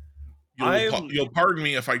 You'll pardon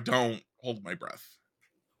me if I don't hold my breath.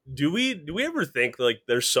 Do we ever think like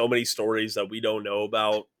there's so many stories that we don't know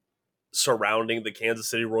about surrounding the Kansas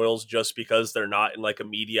City Royals just because they're not in like a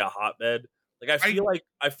media hotbed? Like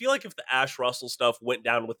I feel like if the Ash Russell stuff went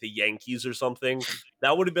down with the Yankees or something,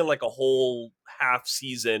 that would have been like a whole half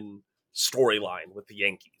season storyline with the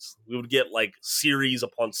Yankees. We would get like series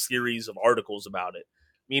upon series of articles about it.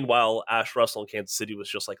 Meanwhile, Ash Russell in Kansas City was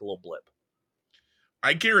just like a little blip.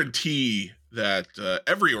 I guarantee that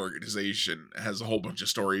every organization has a whole bunch of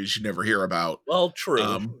stories you never hear about. Well,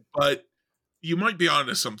 true. But you might be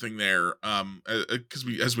onto something there. Because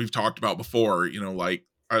as we've talked about before, like,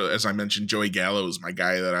 as I mentioned, Joey Gallo is my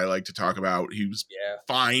guy that I like to talk about. He was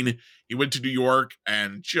fine. He went to New York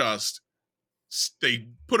and they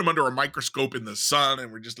put him under a microscope in the sun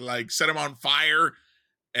and were just like, set him on fire.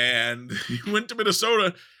 And he went to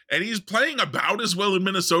Minnesota and he's playing about as well in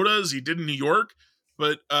Minnesota as he did in New York,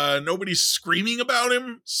 but nobody's screaming about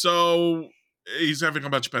him. So he's having a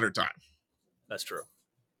much better time. That's true.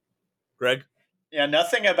 Greg? Yeah,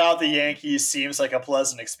 nothing about the Yankees seems like a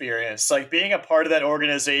pleasant experience. Like being a part of that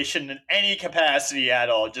organization in any capacity at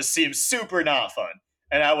all just seems super not fun.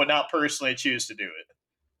 And I would not personally choose to do it.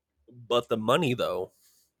 But the money, though.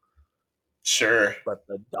 Sure. But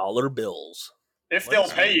the dollar bills. If they'll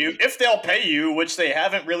pay you, which they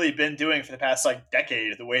haven't really been doing for the past like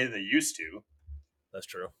decade the way they used to. That's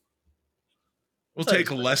true. We'll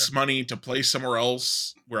take less money to play somewhere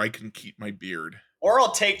else where I can keep my beard. Or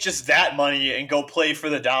I'll take just that money and go play for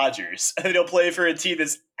the Dodgers. And I'll play for a team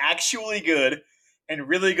that's actually good and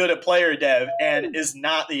really good at player dev and is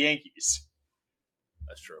not the Yankees.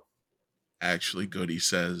 That's true. Actually good, he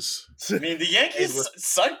says. I mean, the Yankees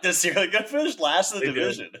sucked this year. They got finished last in the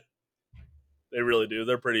division. Do. They really do.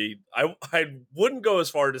 They're pretty... I wouldn't go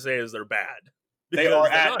as far to say as they're bad. They are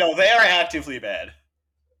actively bad.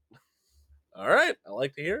 All right. I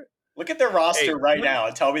like to hear it. Look at their roster right now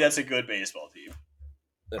and tell me that's a good baseball team.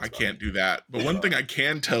 I can't do that. But one thing I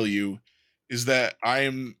can tell you is that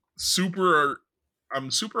I'm super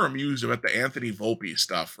amused about the Anthony Volpe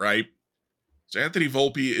stuff, right? So Anthony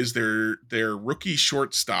Volpe is their rookie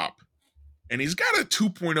shortstop, and he's got a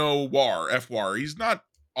 2.0 WAR, FWAR. He's not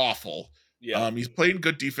awful. Yeah. He's playing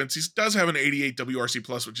good defense. He does have an 88 WRC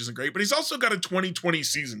plus, which isn't great, but he's also got a 20-20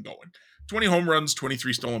 season going. 20 home runs,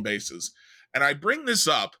 23 stolen bases. And I bring this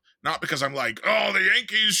up not because I'm like, oh, the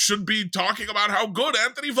Yankees should be talking about how good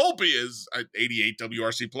Anthony Volpe is. 88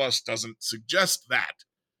 WRC plus doesn't suggest that.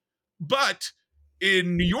 But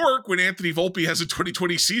in New York, when Anthony Volpe has a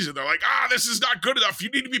 2020 season, they're like, this is not good enough.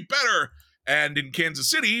 You need to be better. And in Kansas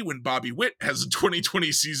City, when Bobby Witt has a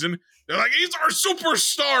 2020 season, they're like, he's our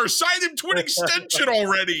superstar. Sign him to an extension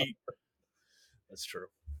already. That's true.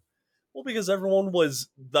 Well, because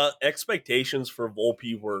the expectations for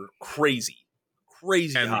Volpe were crazy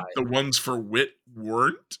crazy and high. the ones for Witt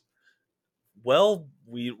weren't. Well,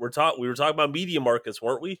 we were talking about media markets,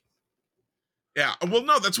 weren't we? Yeah. Well,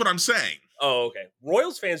 no, that's what I'm saying. Oh, okay.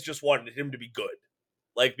 Royals fans just wanted him to be good,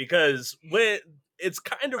 like because when it's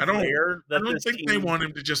kind of rare that I don't this think team, they want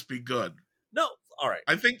him to just be good. No, all right.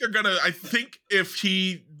 I think I think if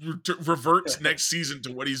he reverts next season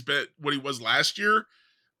to what he was last year,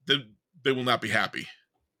 then they will not be happy.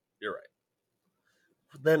 You're right.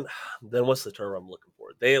 Then what's the term I'm looking for?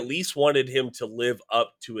 They at least wanted him to live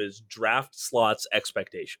up to his draft slots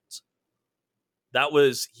expectations. That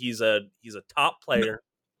was he's a top player.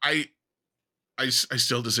 I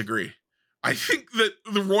still disagree. I think that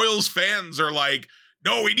the Royals fans are like,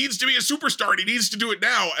 no, he needs to be a superstar and he needs to do it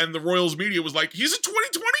now. And the Royals media was like, he's a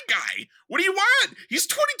 2020 guy. What do you want? He's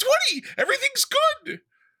 2020. Everything's good.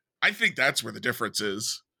 I think that's where the difference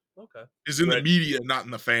is. Okay. Is in the media, not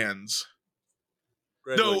in the fans.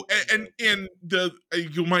 No, and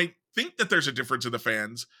you might think that there's a difference in the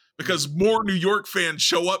fans because more New York fans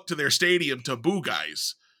show up to their stadium to boo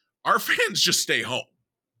guys. Our fans just stay home.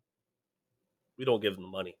 We don't give them the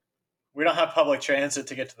money. We don't have public transit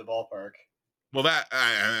to get to the ballpark. Well,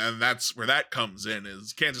 that's where that comes in.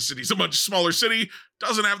 Is Kansas City's a much smaller city,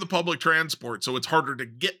 doesn't have the public transport, so it's harder to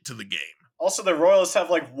get to the game. Also, the Royals have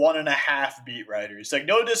like 1.5 beat writers. Like,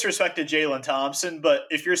 no disrespect to Jalen Thompson, but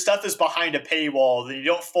if your stuff is behind a paywall, then you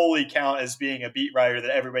don't fully count as being a beat writer that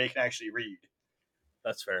everybody can actually read.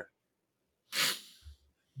 That's fair.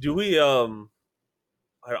 Do we? I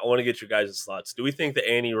want to get your guys' thoughts. Do we think that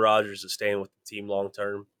Annie Rogers is staying with the team long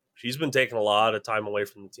term? She's been taking a lot of time away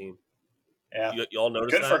from the team. Yeah, you all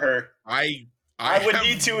notice good that? for her. I would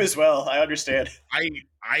need to as well. I understand.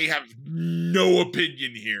 I have no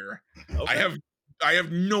opinion here. Okay. I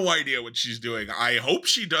have no idea what she's doing. I hope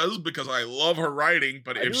she does because I love her writing.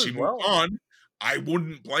 But if she moved on, I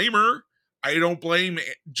wouldn't blame her. I don't blame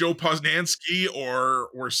Joe Posnanski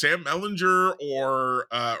or Sam Mellinger or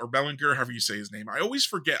Bellinger, however you say his name. I always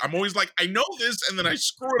forget. I'm always like, I know this, and then I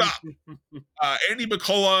screw it up. Andy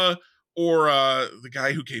McCullough or the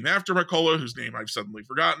guy who came after McCullough, whose name I've suddenly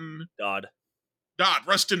forgotten.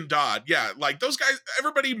 Rustin Dodd. Yeah, like those guys,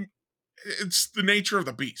 everybody, it's the nature of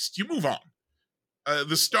the beast. You move on.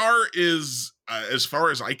 The Star is, as far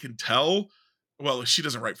as I can tell, well, she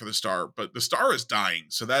doesn't write for the Star, but the Star is dying,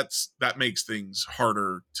 so that makes things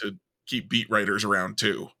harder to keep beat writers around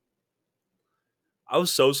too. I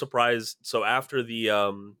was so surprised. So after the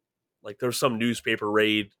there was some newspaper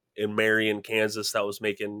raid in Marion, Kansas that was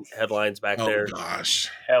making headlines back there. Oh gosh.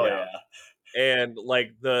 Hell yeah. And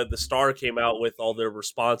like the Star came out with all their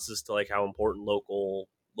responses to like how important local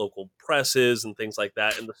press is and things like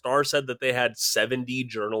that. And the Star said that they had 70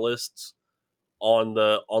 journalists on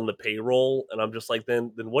the payroll, and I'm just like,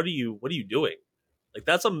 then what are you doing? Like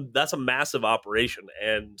that's a massive operation,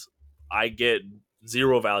 and I get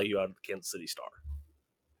zero value out of the Kansas City Star.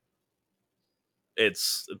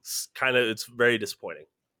 It's very disappointing.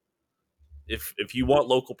 If you want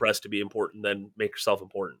local press to be important, then make yourself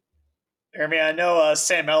important. Jeremy, I know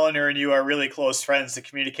Sam Eleanor and you are really close friends to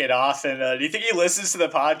communicate often. Do you think he listens to the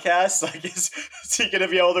podcast? Like, is he going to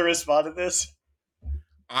be able to respond to this?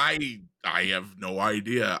 I have no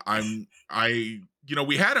idea.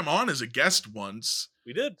 We had him on as a guest once.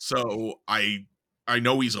 We did. So I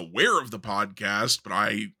know he's aware of the podcast, but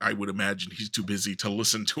I would imagine he's too busy to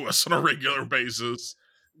listen to us on a regular basis.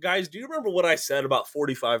 Guys, do you remember what I said about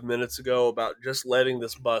 45 minutes ago about just letting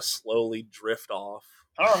this bus slowly drift off?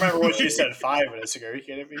 I don't remember what you said 5 minutes ago. Are you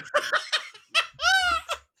kidding me?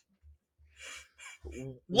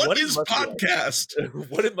 What is podcast? Like?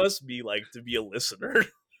 What it must be like to be a listener.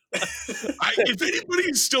 If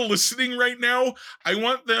anybody's still listening right now, I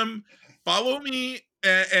want them follow me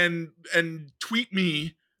and tweet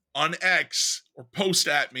me on X or post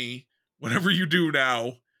at me, whatever you do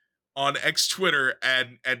now on X Twitter,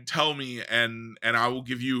 and tell me, and I will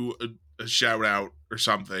give you a shout out or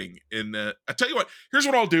something. I tell you what, here's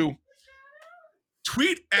what I'll do.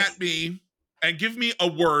 Tweet at me and give me a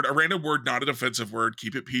random word, not an offensive word.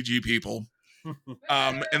 Keep it PG, people.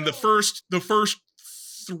 And the first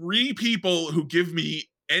 3 people who give me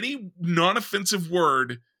any non-offensive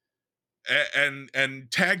word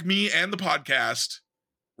and tag me and the podcast,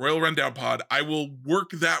 Royal Rundown Pod, I will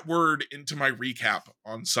work that word into my recap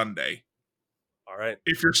on Sunday. All right.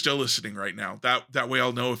 If you're still listening right now, that way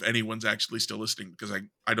I'll know if anyone's actually still listening, because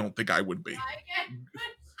I don't think I would be.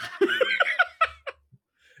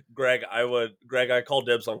 Greg, I call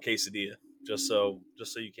dibs on quesadilla just so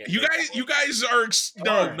you can't. You guys are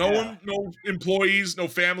no employees, no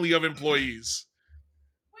family of employees.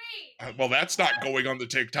 Wait. Well, that's not going on the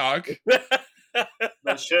TikTok.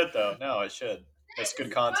 It should though. No, it should. That's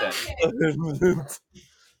good content.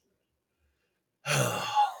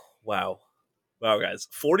 Wow. Wow, guys.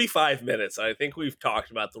 45 minutes. I think we've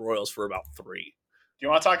talked about the Royals for about 3. Do you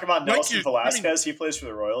want to talk about Like Nelson you- Velasquez? He plays for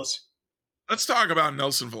the Royals. Let's talk about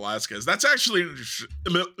Nelson Velasquez. That's actually,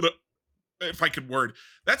 if I could word,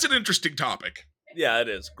 that's an interesting topic. Yeah, it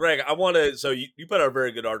is. Greg, I want to, so you put out a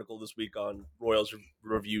very good article this week on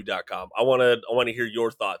RoyalsReview.com. I want to hear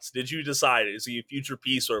your thoughts. Did you decide, is he a future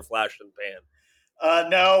piece or a flash in the pan?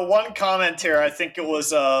 No, one commenter, I think it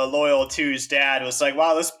was Loyal 2's dad, was like,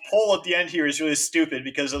 wow, this poll at the end here is really stupid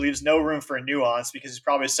because it leaves no room for nuance because he's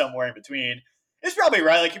probably somewhere in between. He's probably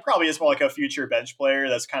right. Like, he probably is more like a future bench player.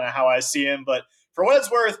 That's kind of how I see him. But for what it's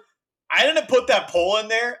worth, I didn't put that poll in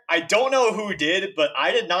there. I don't know who did, but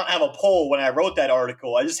I did not have a poll when I wrote that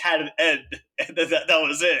article. I just had an end, and that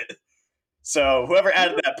was it. So whoever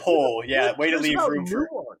added that poll, yeah, way to leave room for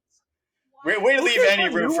way to leave any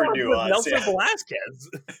room for nuance. Nelson Yeah. Velasquez.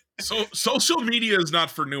 So social media is not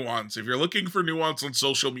for nuance. If you're looking for nuance on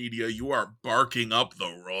social media, you are barking up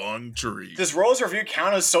the wrong tree. Does Royals Review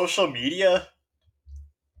count as social media?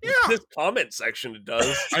 Yeah, This comment section it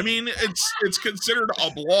does. I mean it's considered a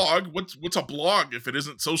blog. What's a blog if it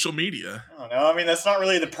isn't social media? I don't know. I mean, that's not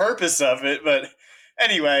really the purpose of it, but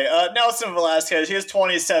anyway, Nelson Velasquez, he has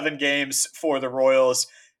 27 games for the Royals,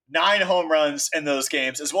 9 home runs in those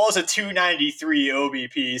games, as well as a 293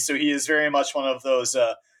 OBP. So he is very much one of those,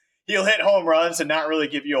 he'll hit home runs and not really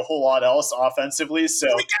give you a whole lot else offensively. So,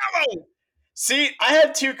 Joey Gallo! see, I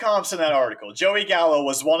had 2 comps in that article. Joey Gallo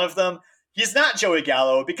was one of them. He's not Joey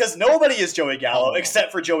Gallo because nobody is Joey Gallo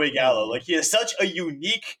except for Joey Gallo. Like, he is such a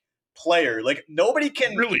unique player. Like, nobody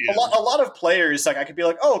can. Really a lot of players, like, I could be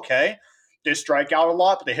like, oh, okay, they strike out a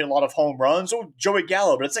lot, but they hit a lot of home runs. Oh, Joey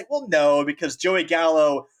Gallo. But it's like, well, no, because Joey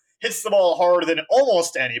Gallo hits the ball harder than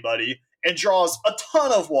almost anybody and draws a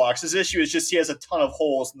ton of walks. His issue is just he has a ton of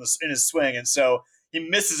holes in his swing, and so he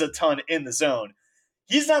misses a ton in the zone.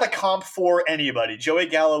 He's not a comp for anybody. Joey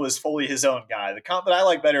Gallo is fully his own guy. The comp that I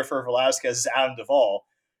like better for Velasquez is Adam Duvall,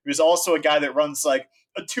 who's also a guy that runs like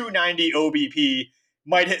a 290 OBP,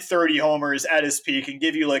 might hit 30 homers at his peak, and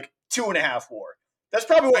give you like 2.5 WAR. That's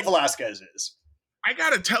probably what Velasquez is. I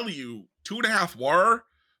gotta tell you, 2.5 WAR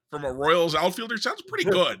from a Royals outfielder sounds pretty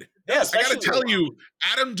good. Yeah, I gotta tell you,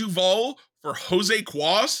 Adam Duvall for Jose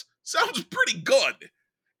Cuas sounds pretty good.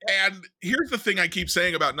 And here's the thing I keep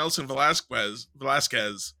saying about Nelson Velasquez.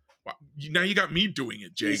 Wow, now you got me doing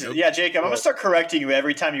it, Jacob. Yeah, Jacob, I'm going to start correcting you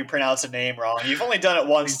every time you pronounce a name wrong. You've only done it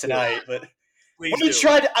once tonight, but Please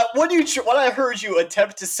when I heard you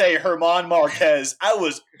attempt to say Herman Marquez, I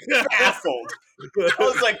was baffled. I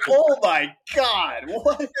was like, oh my God,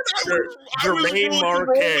 what? Jermaine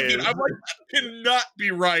Marquez. I'm like, that cannot be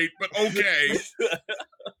right, but okay.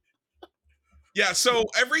 Yeah, so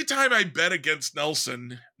every time I bet against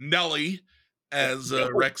Nelly, as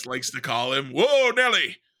Rex likes to call him, whoa,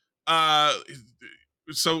 Nelly.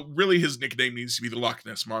 So really his nickname needs to be the Loch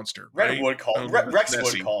Ness Monster, right? Rex would call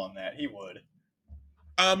him that. He would.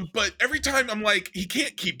 But every time I'm like, he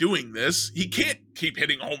can't keep doing this. He can't keep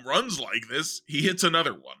hitting home runs like this. He hits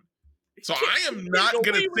another one. So I am not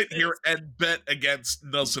going to sit here and bet against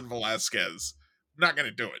Nelson Velasquez. I'm not going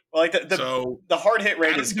to do it. Well, like the hard hit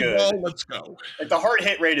rate is good. Duvall, let's go. Like the hard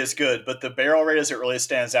hit rate is good, but the barrel rate is it really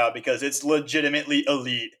stands out because it's legitimately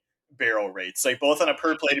elite barrel rates, like both on a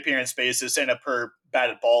per plate appearance basis and a per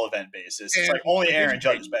batted ball event basis. It's like only Aaron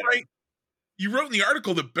Judge is better. Right? You wrote in the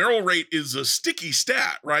article that barrel rate is a sticky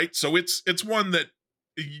stat, right? So it's one that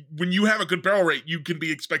when you have a good barrel rate, you can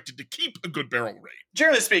be expected to keep a good barrel rate.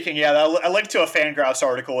 Generally speaking, yeah. I linked to a Fangraphs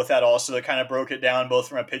article with that also that kind of broke it down both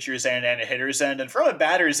from a pitcher's end and a hitter's end. And from a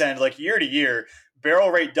batter's end, like year to year,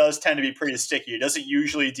 barrel rate does tend to be pretty sticky. It doesn't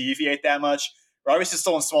usually deviate that much. We're obviously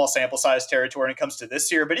still in small sample size territory when it comes to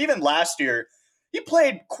this year, but even last year, he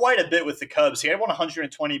played quite a bit with the Cubs. He had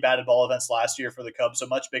 120 batted ball events last year for the Cubs, so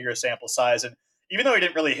much bigger sample size. And even though he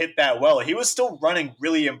didn't really hit that well, he was still running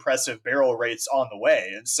really impressive barrel rates on the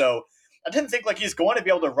way. And so I didn't think like he's going to be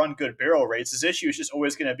able to run good barrel rates. His issue is just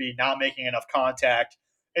always going to be not making enough contact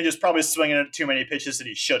and just probably swinging too many pitches that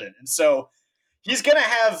he shouldn't. And so he's going to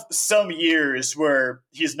have some years where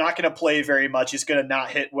he's not going to play very much. He's going to not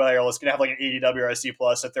hit well. He's going to have like an 80 WRC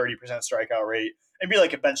plus, a 30% strikeout rate, and be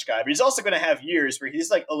like a bench guy. But he's also going to have years where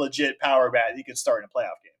he's like a legit power bat that he can start in a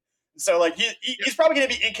playoff game. So like he's probably going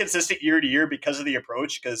to be inconsistent year to year because of the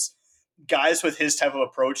approach, because guys with his type of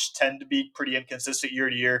approach tend to be pretty inconsistent year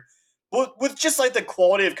to year. But with just like the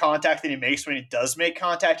quality of contact that he makes when he does make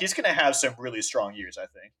contact, he's going to have some really strong years, I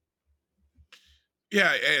think.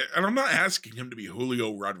 Yeah, and I'm not asking him to be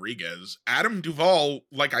Julio Rodriguez. Adam Duvall,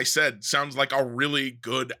 like I said, sounds like a really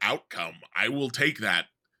good outcome. I will take that.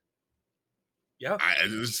 Yeah,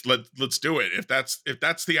 let's do it. If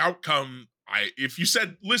that's the outcome, if you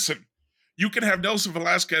said, listen, you can have Nelson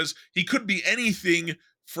Velasquez. He could be anything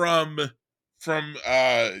from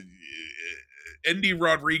Endy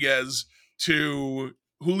Rodriguez to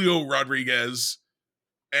Julio Rodriguez,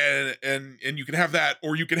 and you can have that,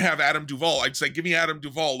 or you can have Adam Duvall. I'd say, give me Adam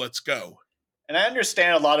Duvall. Let's go. And I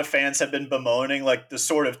understand a lot of fans have been bemoaning like the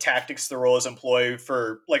sort of tactics the Royals employ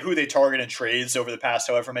for like who they target in trades over the past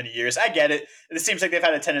however many years. I get it. It seems like they've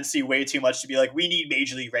had a tendency way too much to be like, we need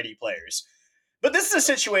major league ready players. But this is a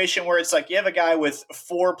situation where it's like you have a guy with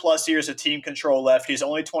 4+ years of team control left. He's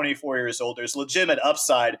only 24 years old. There's legitimate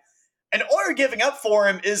upside. And all you're giving up for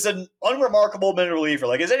him is an unremarkable middle reliever.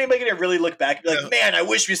 Like, is anybody going to really look back and be like, man, I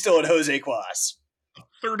wish we still had Jose Cuas?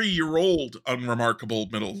 30-year-old unremarkable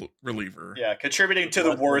middle reliever. Yeah, contributing to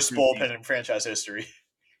the worst bullpen in franchise history.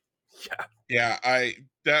 Yeah,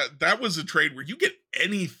 that was a trade where you get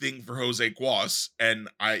anything for Jose Cuas, and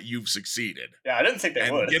you've succeeded. Yeah, I didn't think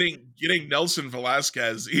they would. Getting Nelson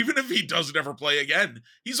Velasquez, even if he doesn't ever play again,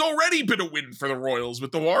 he's already been a win for the Royals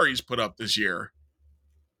with the WAR he's put up this year.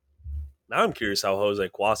 Now I'm curious how Jose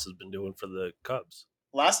Cuas has been doing for the Cubs.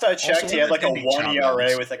 Last I checked, also, he had like a 1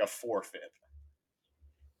 ERA with like a 4 FIP.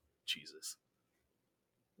 Jesus.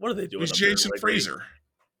 What are they doing? Who's Jason Fraser?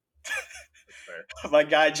 My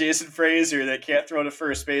guy Jason Fraser that can't throw to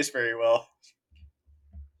first base very well.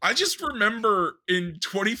 I just remember in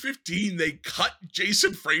 2015 they cut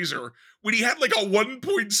Jason Fraser when he had like a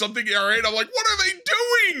 1-point-something ERA, and I'm like, what are they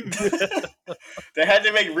doing? They had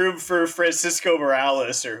to make room for Francisco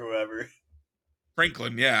Morales or whoever.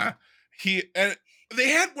 Franklin, yeah. They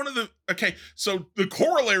had one of the... Okay, so the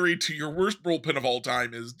corollary to your worst bullpen of all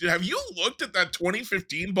time is, have you looked at that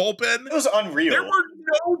 2015 bullpen? It was unreal. There were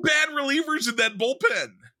no bad relievers in that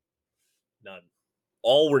bullpen. None.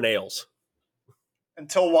 All were nails.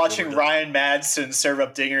 Until watching Ryan Madsen serve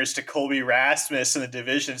up dingers to Colby Rasmus in the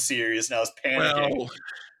division series, and I was panicking. Well,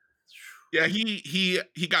 yeah, he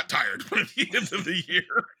got tired by the end of the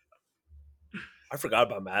year. I forgot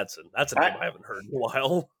about Madsen. That's a name I haven't heard in a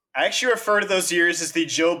while. I actually refer to those years as the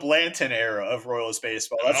Joe Blanton era of Royals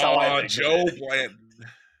baseball. That's how I think Joe Blanton.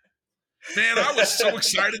 Man, I was so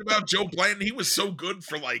excited about Joe Blanton. He was so good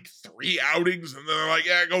for like 3 outings, and they're like,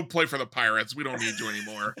 "Yeah, go play for the Pirates. We don't need you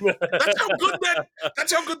anymore." That's how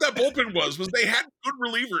good that bullpen was. They had good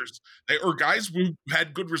relievers, or guys who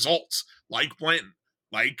had good results, like Blanton,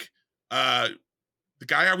 like the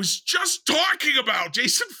guy I was just talking about,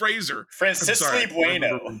 Jason Fraser, Francisco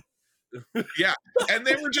Bueno. Yeah, and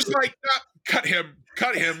they were just like, cut him,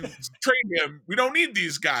 trade him. We don't need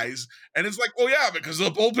these guys. And it's like, well, yeah, because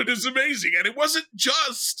the bullpen is amazing. And it wasn't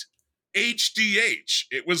just HDH.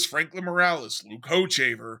 It was Franklin Morales, Luke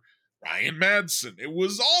Hochevar, Ryan Madsen. It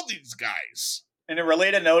was all these guys. And a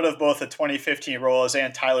related note of both the 2015 Royals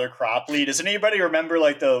and Tyler Cropley, does anybody remember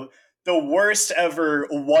like the worst ever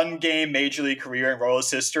 1-game Major League career in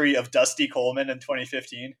Royals history of Dusty Coleman in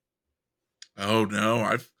 2015? Oh no,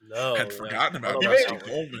 had forgotten about Dusty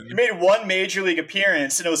Coleman. He made 1 Major League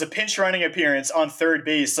appearance, and it was a pinch running appearance on third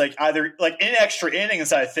base, like either like in extra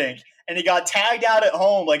innings, I think. And he got tagged out at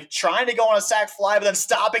home, like trying to go on a sac fly, but then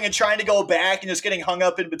stopping and trying to go back and just getting hung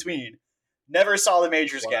up in between. Never saw the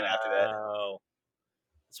majors again after that.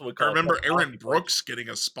 That's what I remember Aaron Brooks getting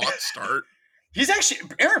a spot start.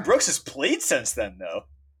 Aaron Brooks has played since then, though.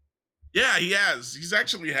 Yeah, he has. He's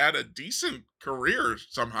actually had a decent career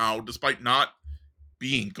somehow, despite not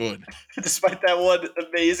being good. Despite that one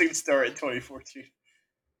amazing start in 2014.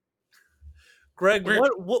 Greg,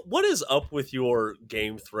 what is up with your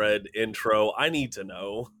Game Thread intro? I need to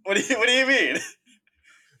know. What do you mean?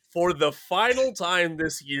 For the final time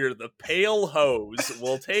this year, the Pale Hose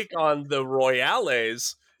will take on the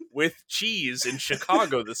Royales with cheese in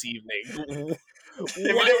Chicago this evening. Have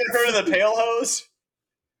you never heard of the Pale Hose?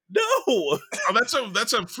 No. Oh,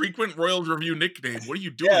 that's a frequent Royals Review nickname. What are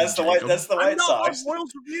you doing? Yeah, that's the White Sox.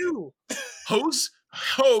 Royals Review. Hose,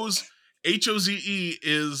 Hoze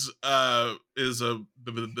is a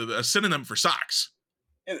synonym for socks.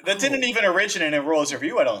 That didn't even originate in Royals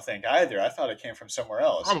Review, I don't think, either. I thought it came from somewhere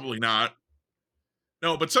else. Probably not.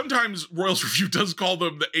 No, but sometimes Royals Review does call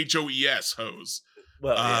them the HOES hose,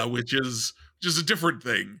 which is a different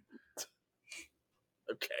thing.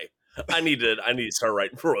 Okay. I need to start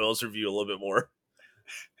writing for Royals Review a little bit more,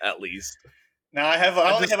 at least. Now I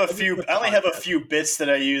only have a few bits that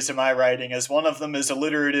I use in my writing. As one of them is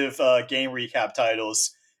alliterative game recap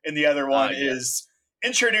titles, and the other one is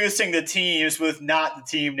introducing the teams with not the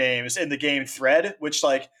team names in the game thread, which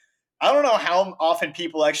like I don't know how often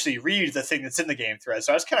people actually read the thing that's in the game thread,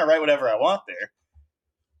 so I just kind of write whatever I want there.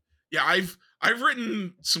 Yeah, I've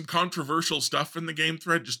written some controversial stuff in the game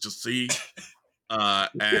thread just to see,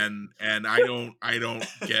 and I don't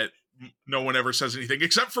get, no one ever says anything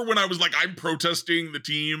except for when I was like, I'm protesting the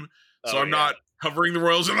team, so I'm not covering the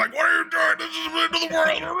Royals. And like, what are you doing? This is the end of the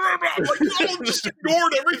world. I'm like, y'all just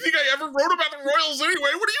ignored everything I ever wrote about the Royals anyway.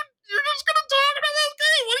 You're just gonna talk about this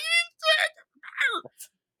game? What do you think?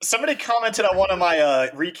 Somebody commented on one of my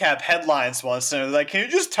recap headlines once, and they're like, "Can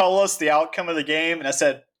you just tell us the outcome of the game?" And I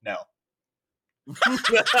said, "No."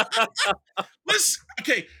 Listen,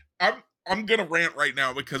 okay, I'm gonna rant right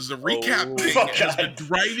now because the recap thing has been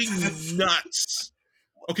driving me nuts.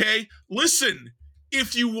 Okay, listen,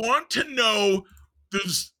 if you want to know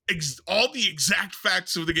all the exact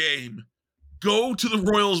facts of the game, go to the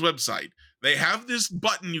Royals website. They have this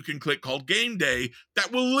button you can click called Game Day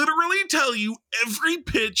that will literally tell you every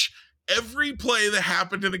pitch, every play that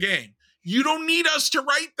happened in the game. You don't need us to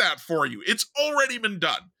write that for you. It's already been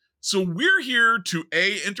done. So we're here to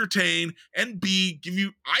A, entertain, and B,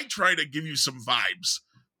 I try to give you some vibes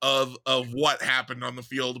of what happened on the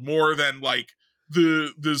field more than like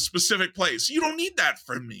the specific plays. You don't need that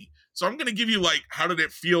from me. So I'm going to give you like, how did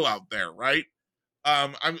it feel out there, right?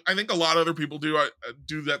 I think a lot of other people do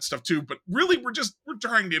that stuff too, but really we're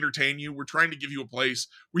trying to entertain you. We're trying to give you a place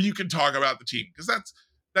where you can talk about the team, because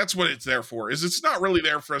that's what it's there for. Is it's not really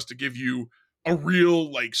there for us to give you a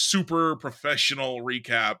real like super professional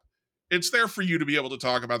recap. It's there for you to be able to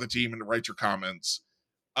talk about the team and to write your comments.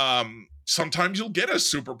 Sometimes you'll get a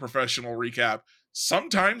super professional recap.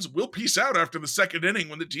 Sometimes we'll peace out after the second inning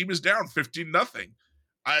when the team is down 15-0.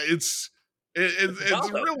 It's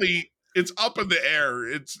really, it's up in the air.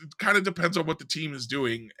 It kind of depends on what the team is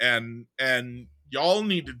doing. And y'all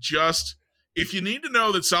need to just, if you need to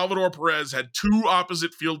know that Salvador Perez had 2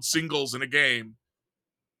 opposite field singles in a game,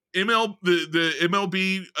 the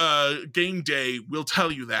MLB Game Day will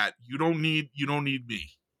tell you that. You don't need me.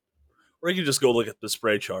 Or you can just go look at the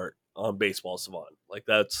spread chart on Baseball Savant. Like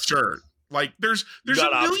that's sure. Like there's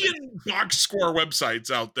a million box score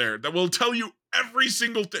websites out there that will tell you every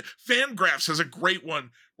single thing. Fangraphs has a great one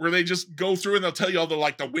where they just go through and they'll tell you all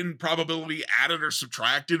the win probability added or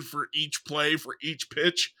subtracted for each play, for each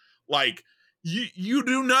pitch. Like you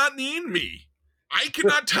do not need me. I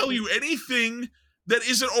cannot tell you anything that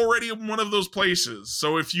isn't already in one of those places.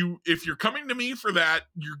 So if you're coming to me for that,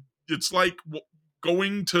 it's like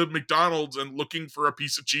going to McDonald's and looking for a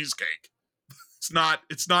piece of cheesecake. It's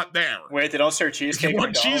not there. Wait, they don't serve cheesecake. If you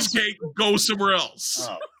want cheesecake, go somewhere else.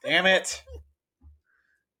 Oh, damn it.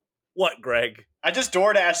 What, Greg? I just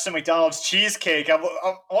DoorDashed some McDonald's cheesecake. I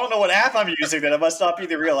want to know what app I'm using. That it must not be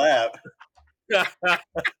the real app.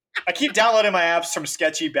 I keep downloading my apps from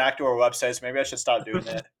sketchy backdoor websites. Maybe I should stop doing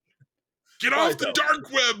that. Get off the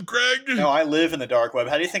dark web, Greg. No, I live in the dark web.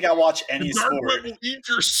 How do you think I watch any sport? The dark web will eat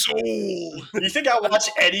your soul. You think I watch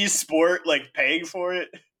any sport like paying for it?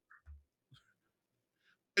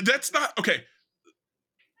 That's not okay.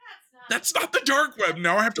 That's not the dark web.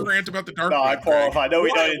 Now I have to rant about the dark web. No, I qualify. No,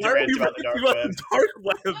 we don't need to rant about the dark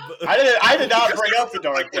web. I did not bring up the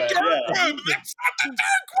dark web. That's not the dark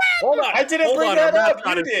web. Hold on. I didn't bring that up.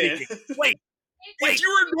 You did. Wait. If you're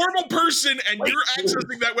a normal person and you're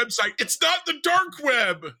accessing that website, it's not the dark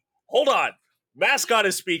web. Hold on. Mascot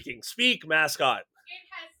is speaking. Speak, Mascot. It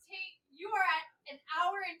has you are at 1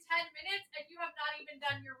 hour and 10 minutes and you have not even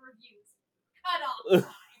done your reviews. Cut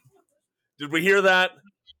off. Did we hear that?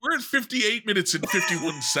 We're at 58 minutes and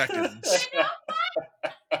 51 seconds. It's after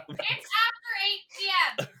 8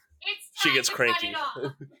 p.m. It's time She gets to cranky. cut it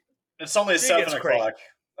off. It's only 7 o'clock.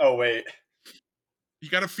 Oh, wait. You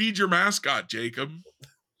got to feed your mascot, Jacob.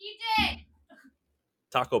 He did.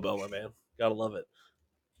 Taco Bell, my man. Gotta love it.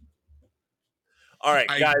 All right,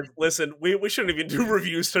 guys, listen, we shouldn't even do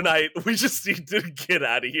reviews tonight. We just need to get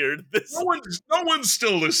out of here. No one's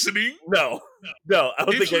still listening. No, I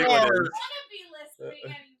don't think anyone is. I don't want to be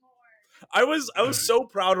listening anymore. I was so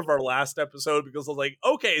proud of our last episode because I was like,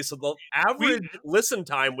 okay, so the average listen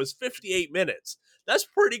time was 58 minutes. That's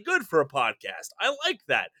pretty good for a podcast. I like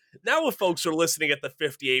that. Now if folks are listening at the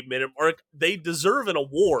 58-minute mark, they deserve an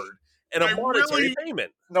award and a monetary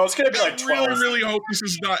payment. No, it's going to be like 12. I really hope this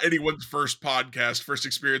is not anyone's first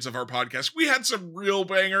experience of our podcast. We had some real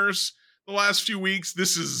bangers the last few weeks.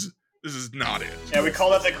 This is not it. Yeah, we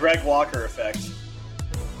call that the Greg Walker effect.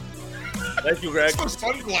 Thank you, Greg. Those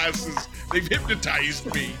sunglasses, they've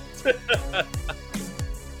hypnotized me.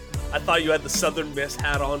 I thought you had the Southern Miss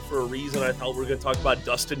hat on for a reason. I thought we were going to talk about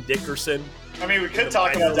Dustin Dickerson. I mean, we could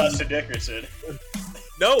talk about Dustin Dickerson.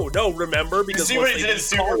 No, remember, because you see what he did in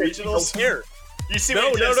Super Regionals? Don't care. You see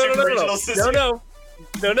what he did in Super Regionals this year?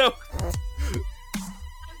 No.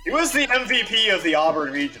 He was the MVP of the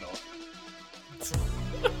Auburn Regional.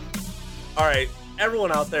 All right,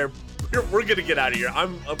 everyone out there, we're gonna get out of here.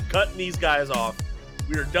 I'm cutting these guys off.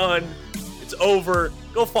 We are done. It's over.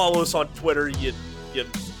 Go follow us on Twitter, you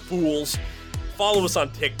fools. Follow us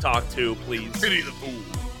on TikTok too, please. Pity the fool.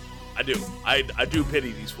 I do. I do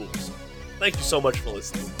pity these fools. Thank you so much for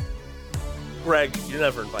listening. Greg, you're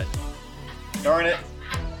never invited. Darn it.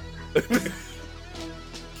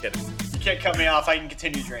 Kidding. You can't cut me off. I can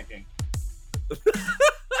continue drinking.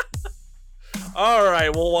 All right.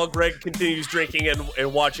 Well, while Greg continues drinking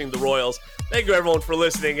and watching the Royals, thank you everyone for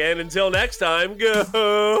listening. And until next time,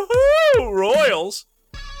 go Royals.